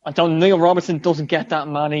 Neil Robertson doesn't get that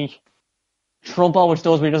many. Trump always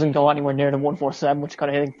does, but he doesn't go anywhere near the 147, which kind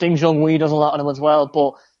of hitting. Ding Junhui does a lot of them as well,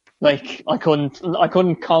 but like I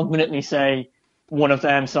couldn't confidently say one of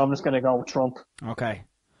them, so I'm just going to go with Trump. Okay.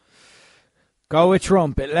 Go with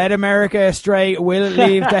Trump. It led America astray. Will it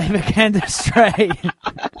leave David Kent astray?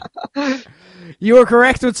 You were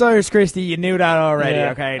correct with Cyrus Christie. You knew that already.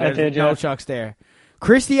 Yeah, okay, there's no shocks there.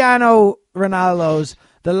 Cristiano Ronaldo's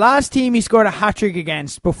the last team he scored a hat-trick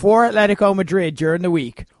against before Atletico Madrid during the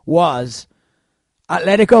week was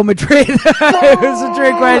Atletico Madrid. It was a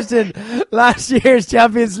trick question. Last year's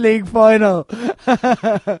Champions League final.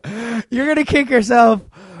 You're going to kick yourself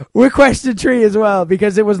with question 3 as well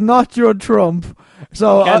because it was not Judd Trump.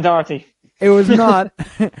 So Ken Doherty. It was not.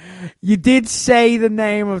 You did say the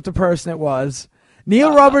name of the person it was.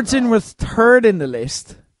 Neil Robertson was 3rd in the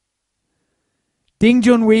list. Ding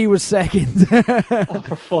Junhui was second. Oh,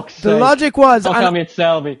 for fuck's sake. The logic was... Don't tell me it's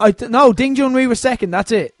Selby. No, Ding Junhui was second.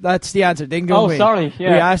 That's it. That's the answer. Ding Junhui. Oh, sorry.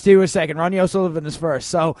 Yeah. We asked who was second. Ronnie O'Sullivan is first.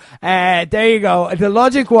 So, there you go. The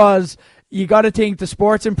logic was... You got to think the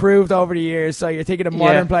sport's improved over the years, so you're thinking of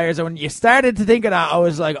modern players. And when you started to think of that, I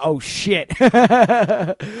was like, oh, shit.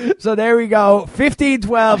 So there we go.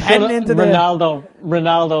 15-12, heading into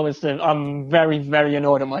Ronaldo is the... I'm very, very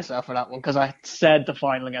annoyed at myself for that one, because I said the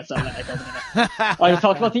final against Atletico. I was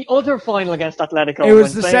talking about the other final against Atletico. It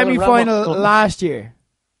was the semi-final last year.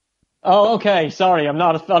 Oh, okay. Sorry, I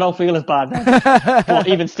don't feel as bad now. But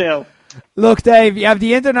even still... Look, Dave, you have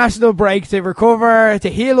the international break to recover, to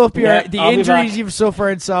heal up the injuries you've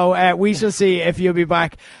suffered. So we shall see if you'll be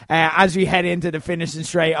back as we head into the finishing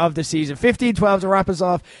straight of the season. 15-12 to wrap us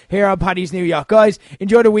off here on Paddy's New Yacht. Guys,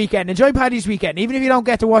 enjoy the weekend. Enjoy Paddy's weekend. Even if you don't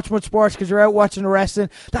get to watch much sports because you're out watching the wrestling,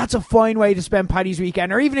 that's a fine way to spend Paddy's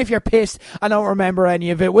weekend. Or even if you're pissed and don't remember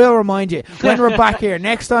any of it, we'll remind you when we're back here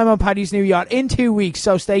next time on Paddy's New Yacht in 2 weeks.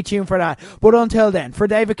 So stay tuned for that. But until then, for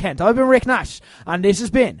David Kent, I've been Rick Nash, and this has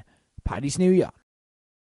been Paddy's New Yacht.